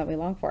possession of them that we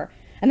long for.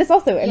 And this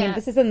also, I mean,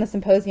 this is in the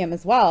Symposium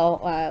as well,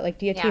 like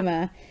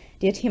Diotima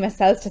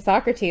says to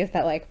Socrates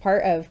that like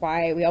part of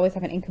why we always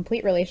have an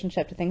incomplete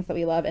relationship to things that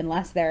we love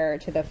unless they're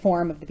to the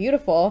form of the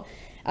beautiful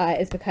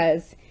is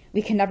because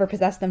we can never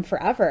possess them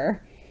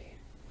forever.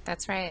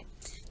 That's right.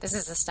 This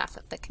is the stuff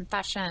of the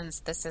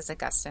Confessions. This is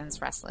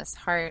Augustine's Restless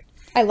Heart.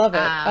 I love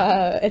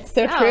it. It's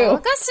so true.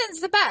 Augustine's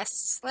the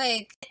best.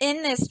 Like,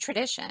 in this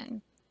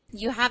tradition,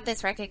 you have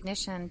this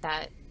recognition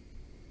that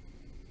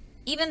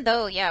even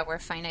though, we're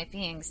finite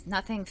beings,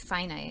 nothing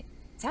finite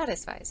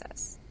satisfies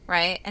us,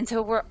 right? And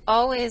so we're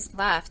always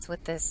left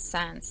with this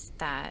sense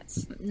that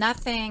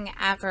nothing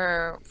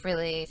ever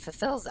really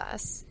fulfills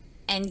us.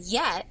 And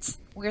yet,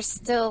 we're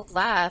still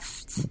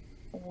left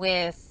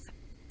with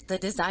the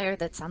desire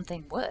that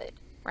something would,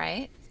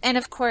 right? And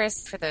of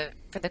course, for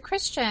the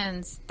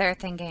Christians, they're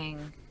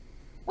thinking,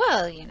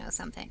 well,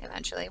 something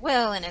eventually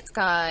will, and it's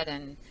God.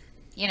 And,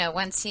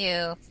 once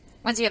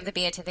you have the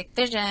beatific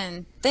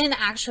vision, then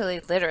actually,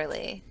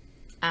 literally,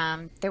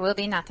 there will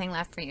be nothing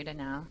left for you to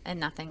know and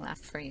nothing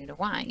left for you to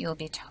want. You'll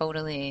be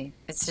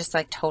it's just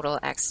like total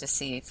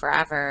ecstasy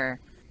forever.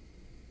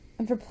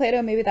 And for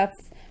Plato, maybe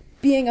that's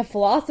being a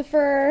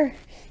philosopher.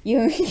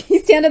 You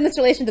stand in this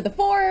relation to the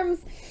forms.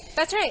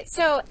 That's right.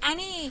 So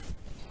any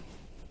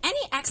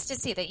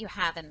ecstasy that you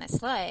have in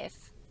this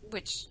life,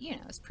 which,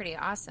 is pretty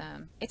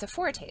awesome, it's a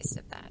foretaste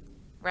of that,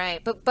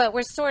 right? But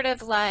we're sort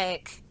of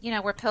like,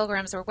 we're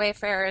pilgrims, we're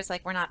wayfarers,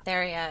 like we're not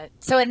there yet.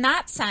 So in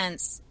that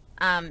sense,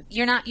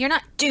 you're not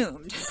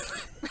doomed,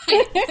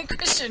 right? In the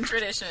Christian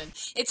tradition.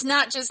 It's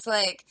not just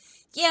like,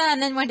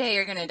 and then one day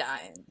you're going to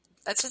die.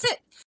 That's just it.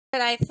 But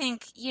I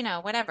think,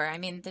 whatever. I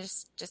mean,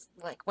 there's just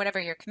like whatever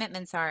your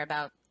commitments are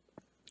about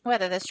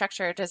whether the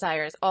structure of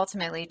desire is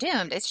ultimately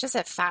doomed, it's just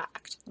a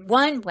fact.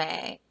 One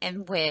way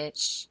in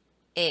which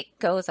it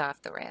goes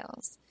off the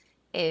rails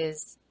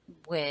is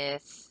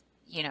with,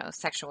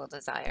 sexual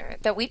desire.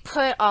 That we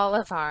put all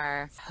of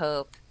our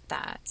hope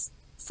that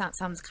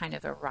some kind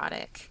of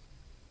erotic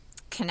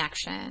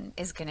connection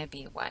is going to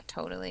be what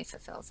totally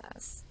fulfills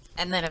us.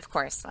 And then, of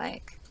course,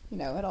 like,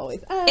 it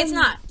always ends. It's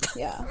not.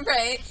 Yeah.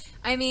 Right?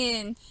 I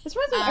mean... This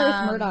reminds me of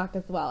Iris Murdoch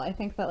as well. I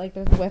think that, like,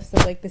 there's whiffs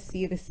of, like, the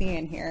sea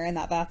in here, and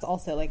that's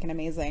also, like, an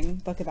amazing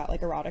book about,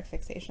 like, erotic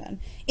fixation,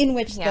 in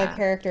which the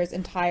character's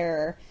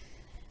entire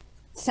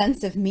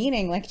sense of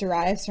meaning, like,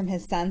 derives from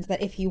his sense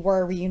that if he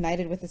were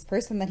reunited with this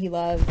person that he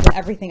loved, that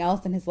everything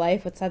else in his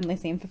life would suddenly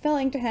seem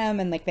fulfilling to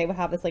him, and, like, they would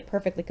have this, like,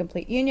 perfectly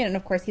complete union. And,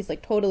 of course, he's,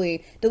 like,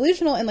 totally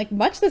delusional in, like,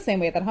 much the same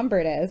way that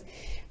Humbert is.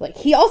 Like,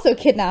 he also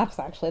kidnaps,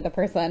 actually, the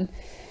person...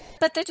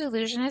 But the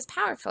delusion is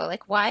powerful.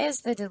 Like, why is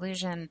the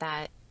delusion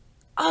that,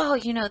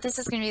 this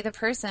is going to be the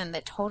person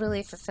that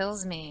totally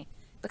fulfills me?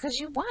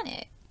 Because you want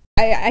it.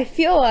 I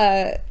feel,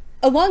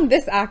 along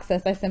this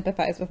axis, I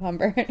sympathize with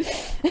Humbert.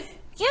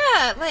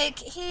 Yeah, like,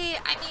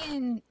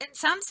 in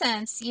some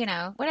sense,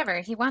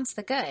 whatever, he wants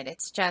the good.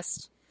 It's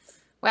just,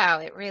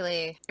 wow, it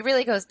really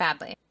goes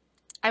badly.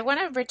 I want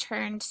to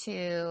return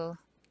to...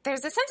 There's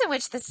a sense in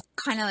which this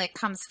kind of, like,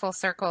 comes full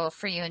circle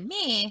for you and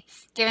me,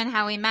 given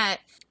how we met.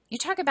 You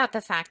talk about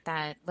the fact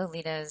that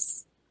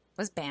Lolita's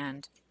was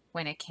banned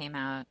when it came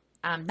out,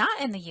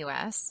 not in the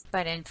U.S.,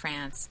 but in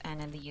France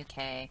and in the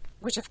U.K.,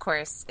 which, of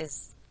course,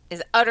 is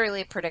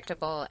utterly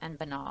predictable and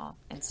banal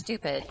and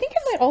stupid. I think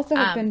it might also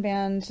have been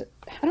banned.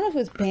 I don't know if it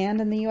was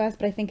banned in the U.S.,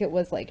 but I think it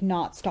was, like,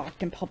 not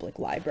stocked in public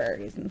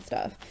libraries and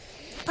stuff.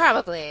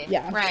 Probably.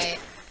 Yeah. Right.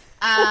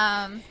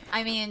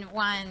 I mean,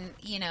 one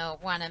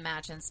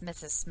imagines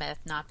Mrs. Smith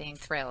not being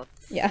thrilled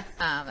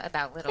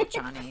about little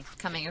Johnny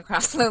coming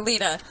across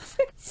Lolita.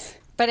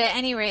 But at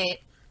any rate,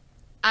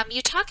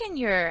 you talk in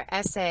your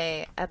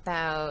essay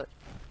about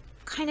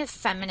kind of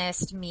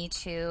feminist Me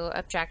Too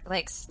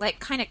like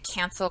kind of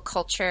cancel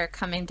culture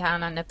coming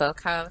down on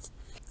Nabokov.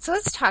 So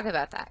let's talk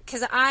about that,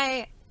 because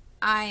I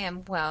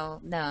am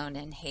well known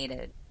and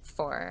hated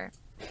for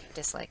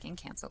disliking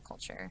cancel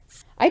culture.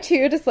 I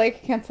too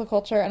dislike cancel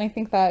culture, and I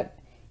think that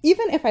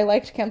even if I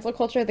liked cancel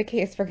culture, the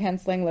case for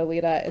canceling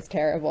Lolita is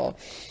terrible.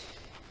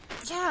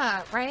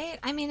 Yeah, right?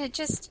 I mean, it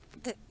just...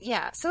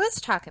 So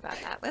let's talk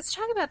about that. Let's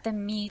talk about the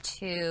Me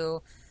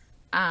Too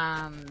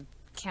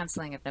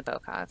canceling of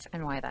Nabokov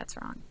and why that's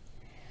wrong.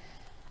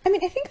 I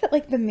mean, I think that,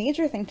 like, the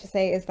major thing to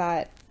say is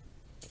that...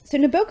 So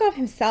Nabokov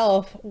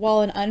himself,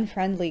 while an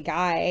unfriendly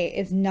guy,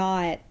 is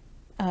not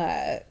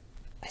a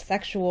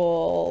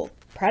sexual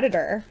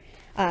predator.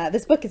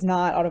 This book is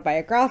not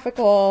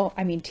autobiographical.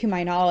 I mean, to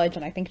my knowledge,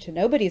 and I think to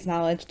nobody's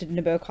knowledge, did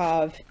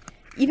Nabokov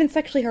even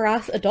sexually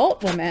harass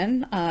adult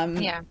women.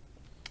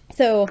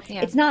 So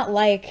it's not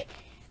like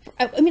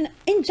I mean,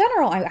 in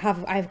general, I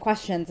have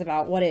questions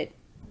about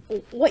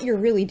what you're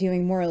really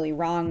doing morally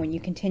wrong when you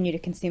continue to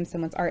consume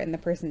someone's art and the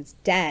person's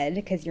dead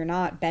because you're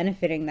not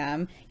benefiting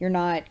them. You're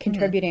not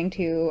contributing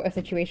to a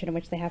situation in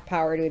which they have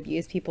power to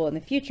abuse people in the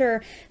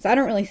future. So I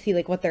don't really see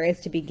like what there is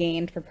to be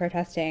gained for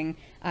protesting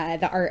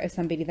the art of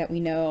somebody that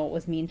we know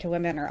was mean to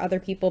women or other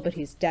people, but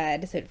who's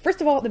dead. So first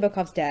of all,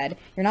 Nabokov's dead.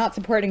 You're not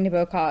supporting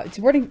Nabokov.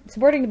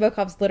 Supporting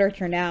Nabokov's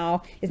literature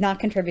now is not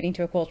contributing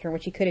to a culture in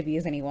which he could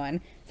abuse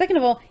anyone. Second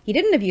of all, he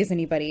didn't abuse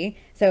anybody.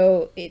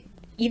 So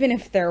even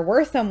if there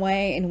were some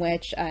way in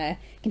which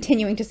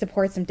continuing to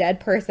support some dead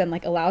person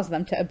like allows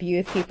them to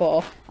abuse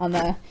people on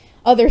the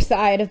other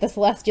side of the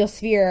celestial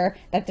sphere,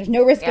 that there's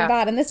no risk of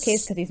that in this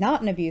case because he's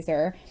not an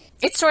abuser.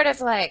 It's sort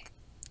of like,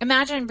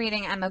 imagine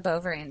reading Emma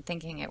Bovary and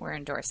thinking it were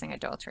endorsing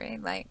adultery.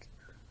 Like,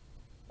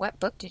 what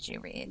book did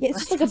you read? Yeah, it's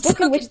just like a book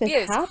in which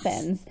this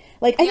happens.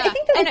 Like, I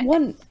think that like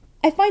one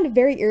I find it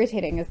very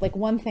irritating is like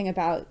one thing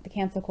about the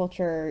cancel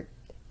culture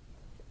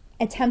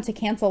attempt to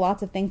cancel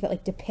lots of things that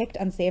like depict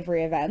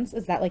unsavory events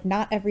is that like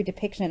not every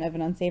depiction of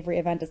an unsavory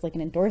event is like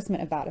an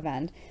endorsement of that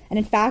event. And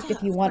in fact,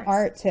 if you want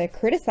art to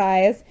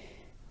criticize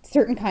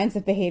certain kinds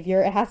of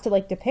behavior, it has to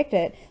like depict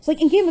it. So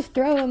like in Game of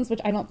Thrones,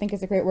 which I don't think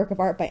is a great work of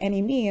art by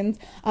any means,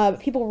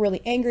 people were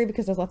really angry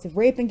because there's lots of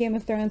rape in Game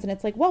of Thrones, and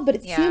it's like, well, but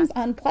it seems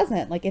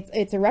unpleasant. Like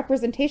it's a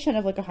representation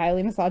of like a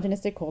highly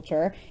misogynistic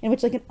culture in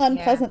which like an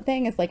unpleasant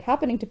thing is like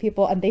happening to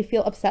people and they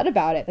feel upset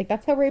about it. Like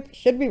that's how rape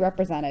should be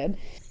represented.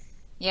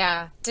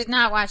 Yeah, did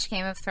not watch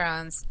Game of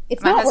Thrones.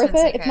 It's not worth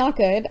it. It's not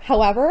good.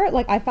 However,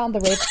 like I found the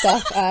rape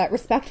stuff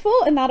respectful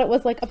in that it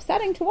was like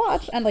upsetting to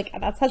watch, and like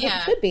that's as it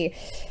should be.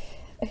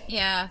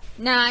 Yeah.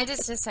 No, I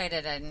just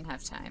decided I didn't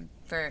have time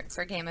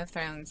for Game of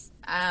Thrones.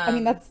 I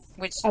mean,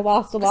 which I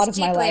lost a lot of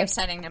my life. Deeply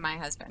upsetting to my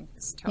husband.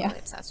 He's totally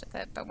obsessed with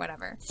it, but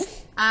whatever.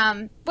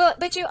 Well,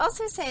 but you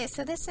also say,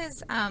 so this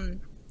is, I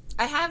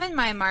have in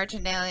my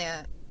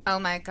marginalia, oh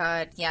my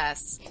God,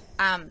 yes,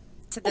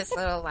 to this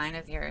little line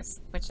of yours,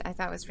 which I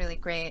thought was really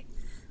great.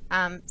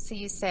 So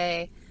you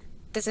say,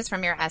 this is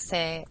from your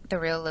essay, The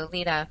Real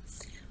Lolita.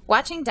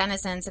 Watching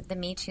denizens of the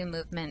Me Too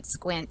movement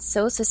squint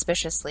so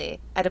suspiciously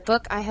at a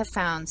book I have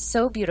found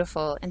so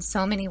beautiful in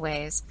so many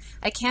ways,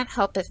 I can't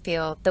help but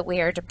feel that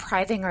we are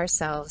depriving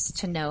ourselves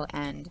to no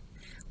end.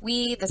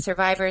 We, the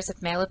survivors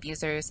of male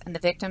abusers and the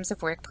victims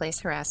of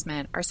workplace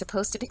harassment, are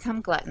supposed to become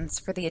gluttons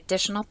for the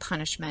additional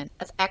punishment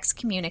of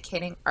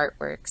excommunicating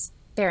artworks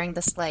bearing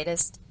the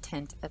slightest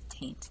tint of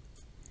taint.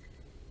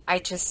 I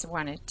just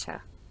wanted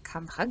to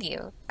come hug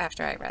you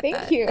after I read that.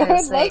 Thank you. I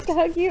would love to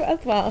hug you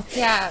as well.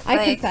 Yeah.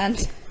 I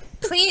consent.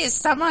 Please,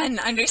 someone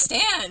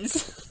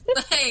understands.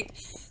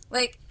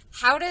 like,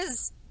 how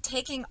does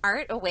taking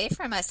art away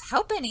from us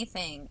help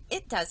anything?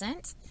 It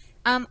doesn't.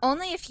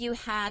 Only if you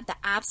had the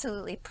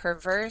absolutely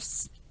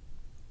perverse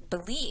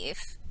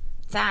belief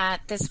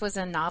that this was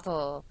a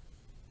novel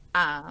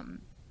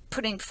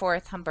putting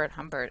forth Humbert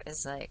Humbert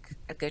as like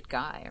a good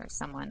guy or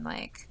someone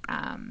like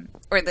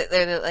or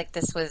like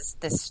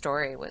this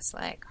story was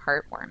like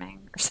heartwarming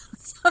or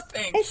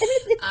something.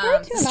 It's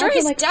hard to the story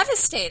is like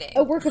devastating.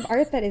 A work of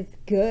art that is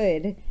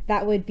good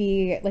that would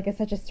be like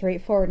such a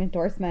straightforward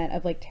endorsement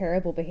of like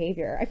terrible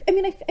behavior. I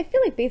mean, I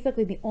feel like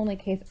basically the only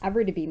case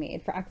ever to be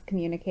made for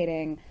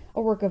excommunicating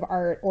a work of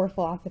art or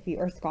philosophy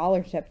or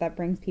scholarship that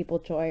brings people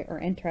joy or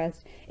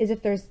interest is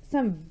if there's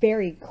some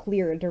very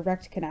clear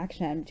direct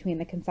connection between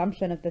the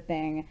consumption of the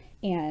thing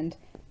and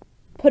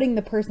putting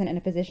the person in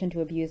a position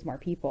to abuse more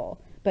people.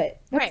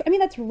 But that's, I mean,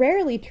 that's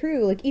rarely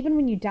true. Like even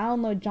when you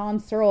download John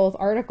Searle's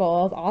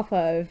articles off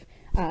of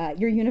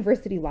your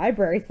university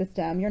library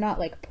system, you're not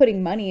like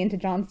putting money into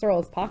John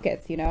Searle's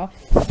pockets, you know?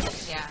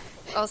 Yeah.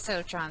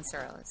 Also, John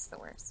Searle is the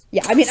worst.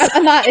 Yeah, I mean,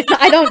 I'm not.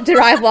 I don't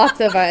derive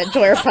lots of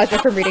joy or pleasure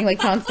from reading like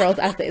John Searle's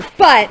essays,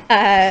 but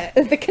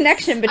the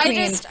connection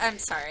between. I'm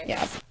sorry.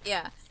 Yeah.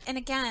 Yeah. And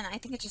again, I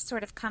think it just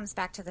sort of comes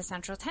back to the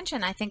central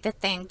tension. I think the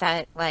thing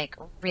that like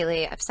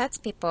really upsets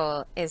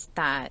people is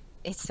that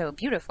it's so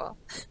beautiful,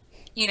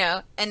 you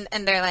know, and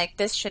they're like,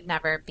 this should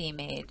never be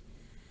made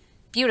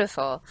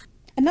beautiful.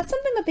 And that's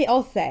something that they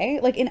all say.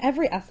 Like in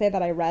every essay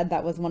that I read,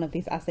 that was one of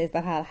these essays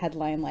that had a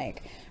headline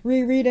like,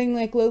 rereading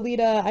like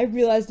Lolita, I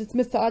realized it's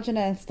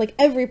misogynist. Like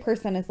every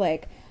person is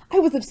like, I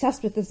was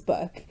obsessed with this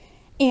book.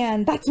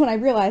 And that's when I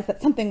realized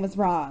that something was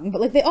wrong.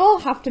 But like they all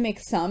have to make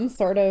some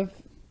sort of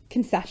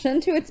concession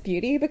to its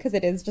beauty because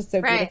it is just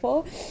so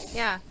beautiful.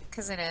 Yeah,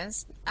 because it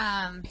is.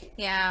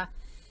 Yeah.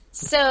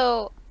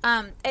 So,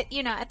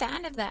 you know, at the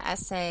end of the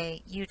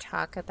essay, you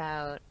talk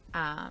about,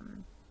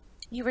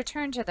 you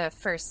return to the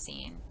first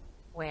scene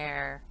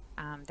where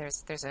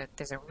there's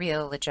a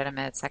real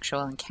legitimate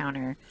sexual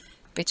encounter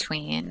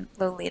between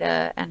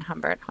Lolita and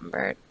Humbert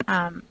Humbert.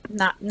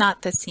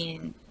 Not the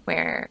scene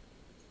where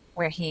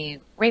he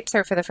rapes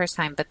her for the first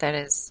time, but that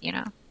is, you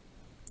know,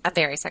 a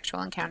very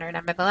sexual encounter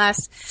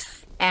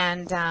nevertheless.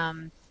 And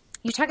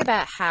you talk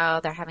about how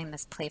they're having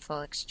this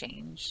playful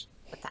exchange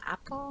with the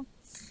apple,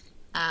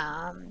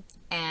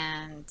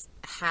 and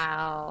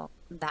how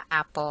the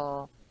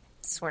apple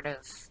sort of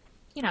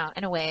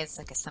in a way is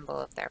like a symbol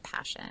of their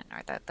passion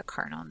or the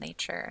carnal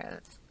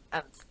nature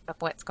of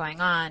what's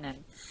going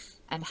on,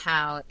 and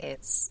how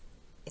it's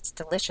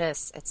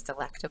delicious, it's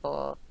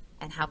delectable,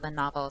 and how the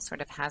novel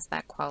sort of has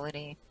that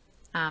quality.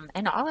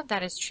 And all of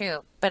that is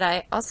true. But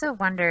I also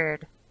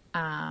wondered,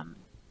 the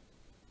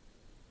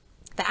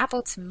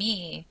apple to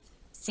me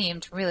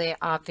seemed really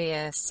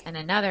obvious in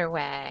another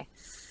way,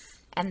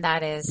 and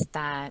that is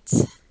that,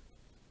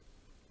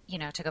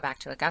 to go back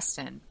to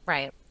Augustine,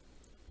 right?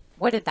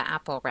 What did the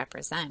apple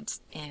represent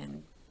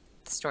in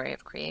the story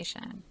of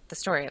creation, the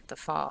story of the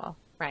fall,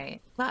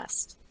 right?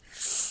 Lust.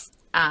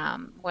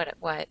 What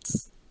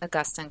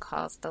Augustine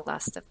calls the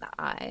lust of the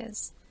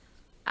eyes,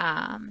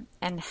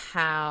 and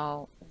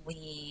how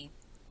we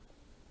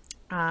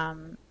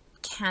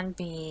can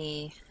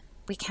be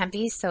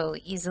so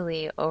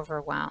easily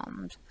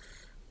overwhelmed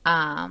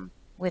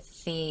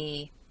with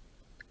the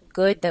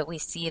good that we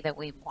see that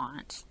we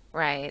want,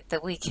 right?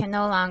 That we can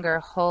no longer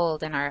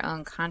hold in our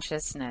own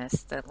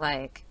consciousness that,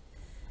 like,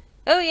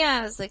 oh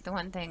yeah, it's like the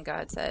one thing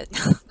God said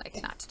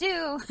like not to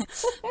do.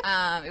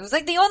 It was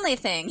like the only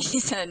thing he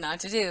said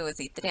not to do was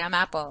eat the damn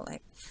apple.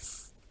 Like,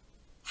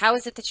 how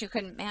is it that you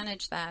couldn't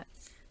manage that?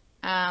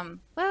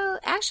 Well,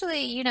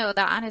 actually,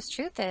 the honest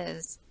truth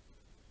is,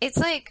 it's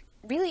like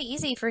really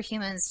easy for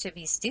humans to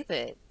be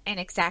stupid in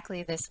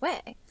exactly this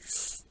way.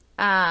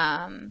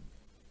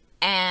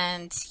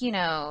 And,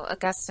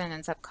 Augustine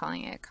ends up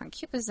calling it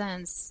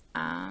concupiscence,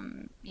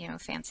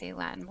 fancy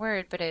Latin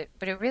word, but it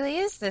really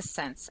is this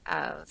sense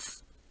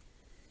of,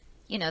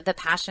 the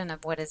passion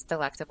of what is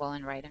delectable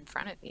and right in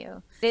front of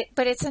you.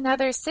 But it's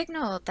another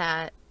signal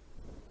that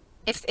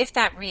if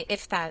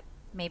that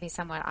maybe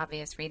somewhat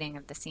obvious reading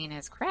of the scene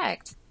is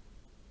correct,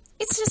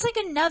 it's just like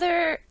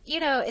another,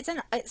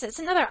 it's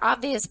another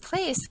obvious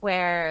place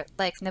where,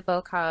 like,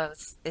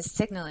 Nabokov is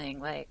signaling,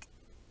 like,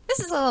 this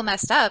is a little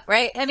messed up,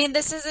 right? I mean,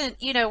 this isn't,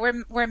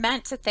 we're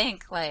meant to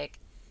think, like,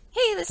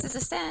 hey, this is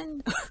a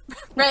sin,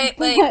 right?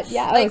 Like,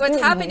 yeah, like what's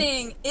certainly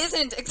happening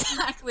isn't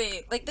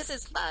exactly, like, this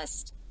is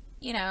lust,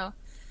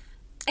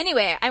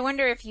 Anyway, I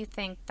wonder if you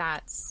think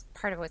that's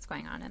part of what's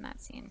going on in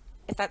that scene,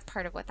 if that's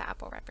part of what the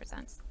apple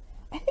represents.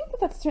 I think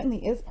that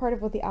certainly is part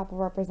of what the apple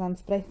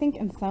represents, but I think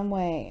in some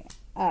way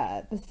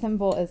the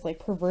symbol is like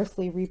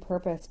perversely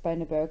repurposed by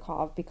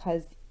Nabokov,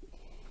 because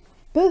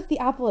both the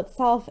apple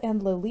itself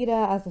and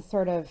Lolita as a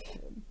sort of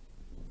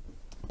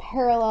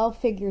parallel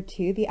figure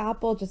to the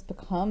apple just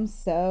becomes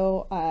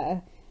so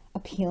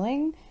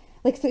appealing.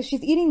 Like, so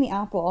she's eating the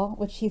apple,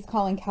 which she's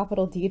calling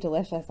capital D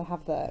delicious. I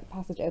have the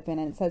passage open,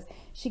 and it says,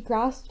 she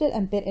grasped it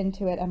and bit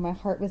into it, and my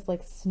heart was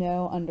like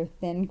snow under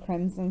thin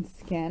crimson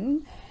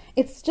skin.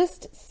 It's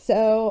just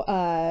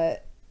so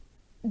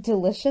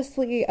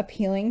deliciously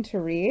appealing to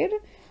read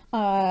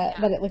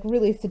that it like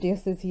really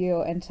seduces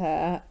you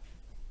into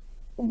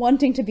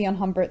wanting to be on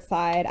Humbert's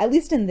side, at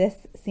least in this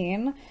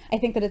scene. I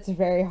think that it's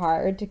very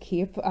hard to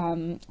keep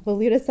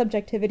Lolita's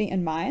subjectivity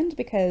in mind,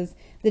 because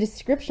the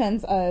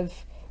descriptions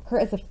of her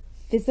as a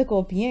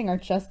physical being are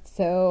just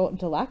so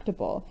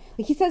delectable.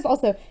 Like, he says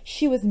also,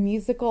 she was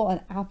musical and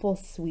apple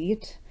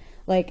sweet.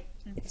 Like,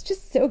 it's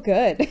just so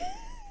good.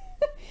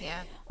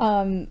 Yeah.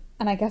 And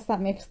I guess that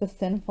makes the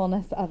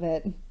sinfulness of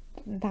it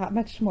that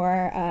much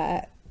more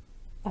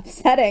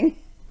upsetting.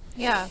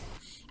 Yeah.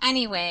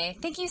 Anyway,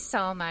 thank you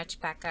so much,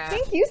 Becca.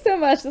 Thank you so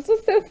much. This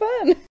was so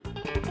fun.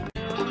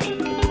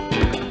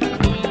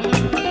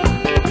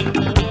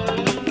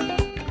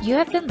 You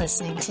have been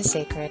listening to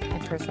Sacred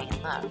and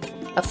Profane Love,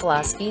 a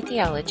philosophy,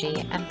 theology,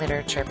 and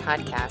literature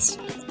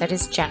podcast that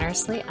is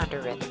generously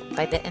underwritten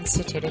by the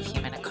Institute of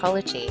Human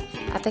Ecology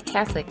at the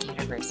Catholic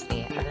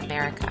University of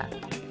America.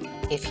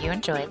 If you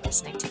enjoyed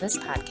listening to this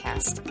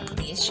podcast,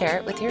 please share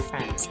it with your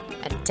friends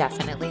and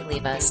definitely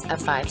leave us a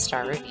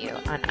 5-star review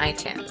on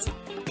iTunes.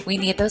 We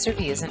need those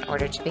reviews in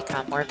order to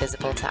become more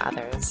visible to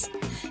others.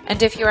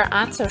 And if you are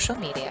on social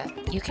media,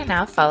 you can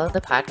now follow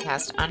the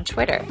podcast on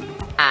Twitter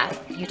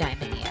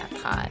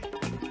 @Eudaimonia Pod.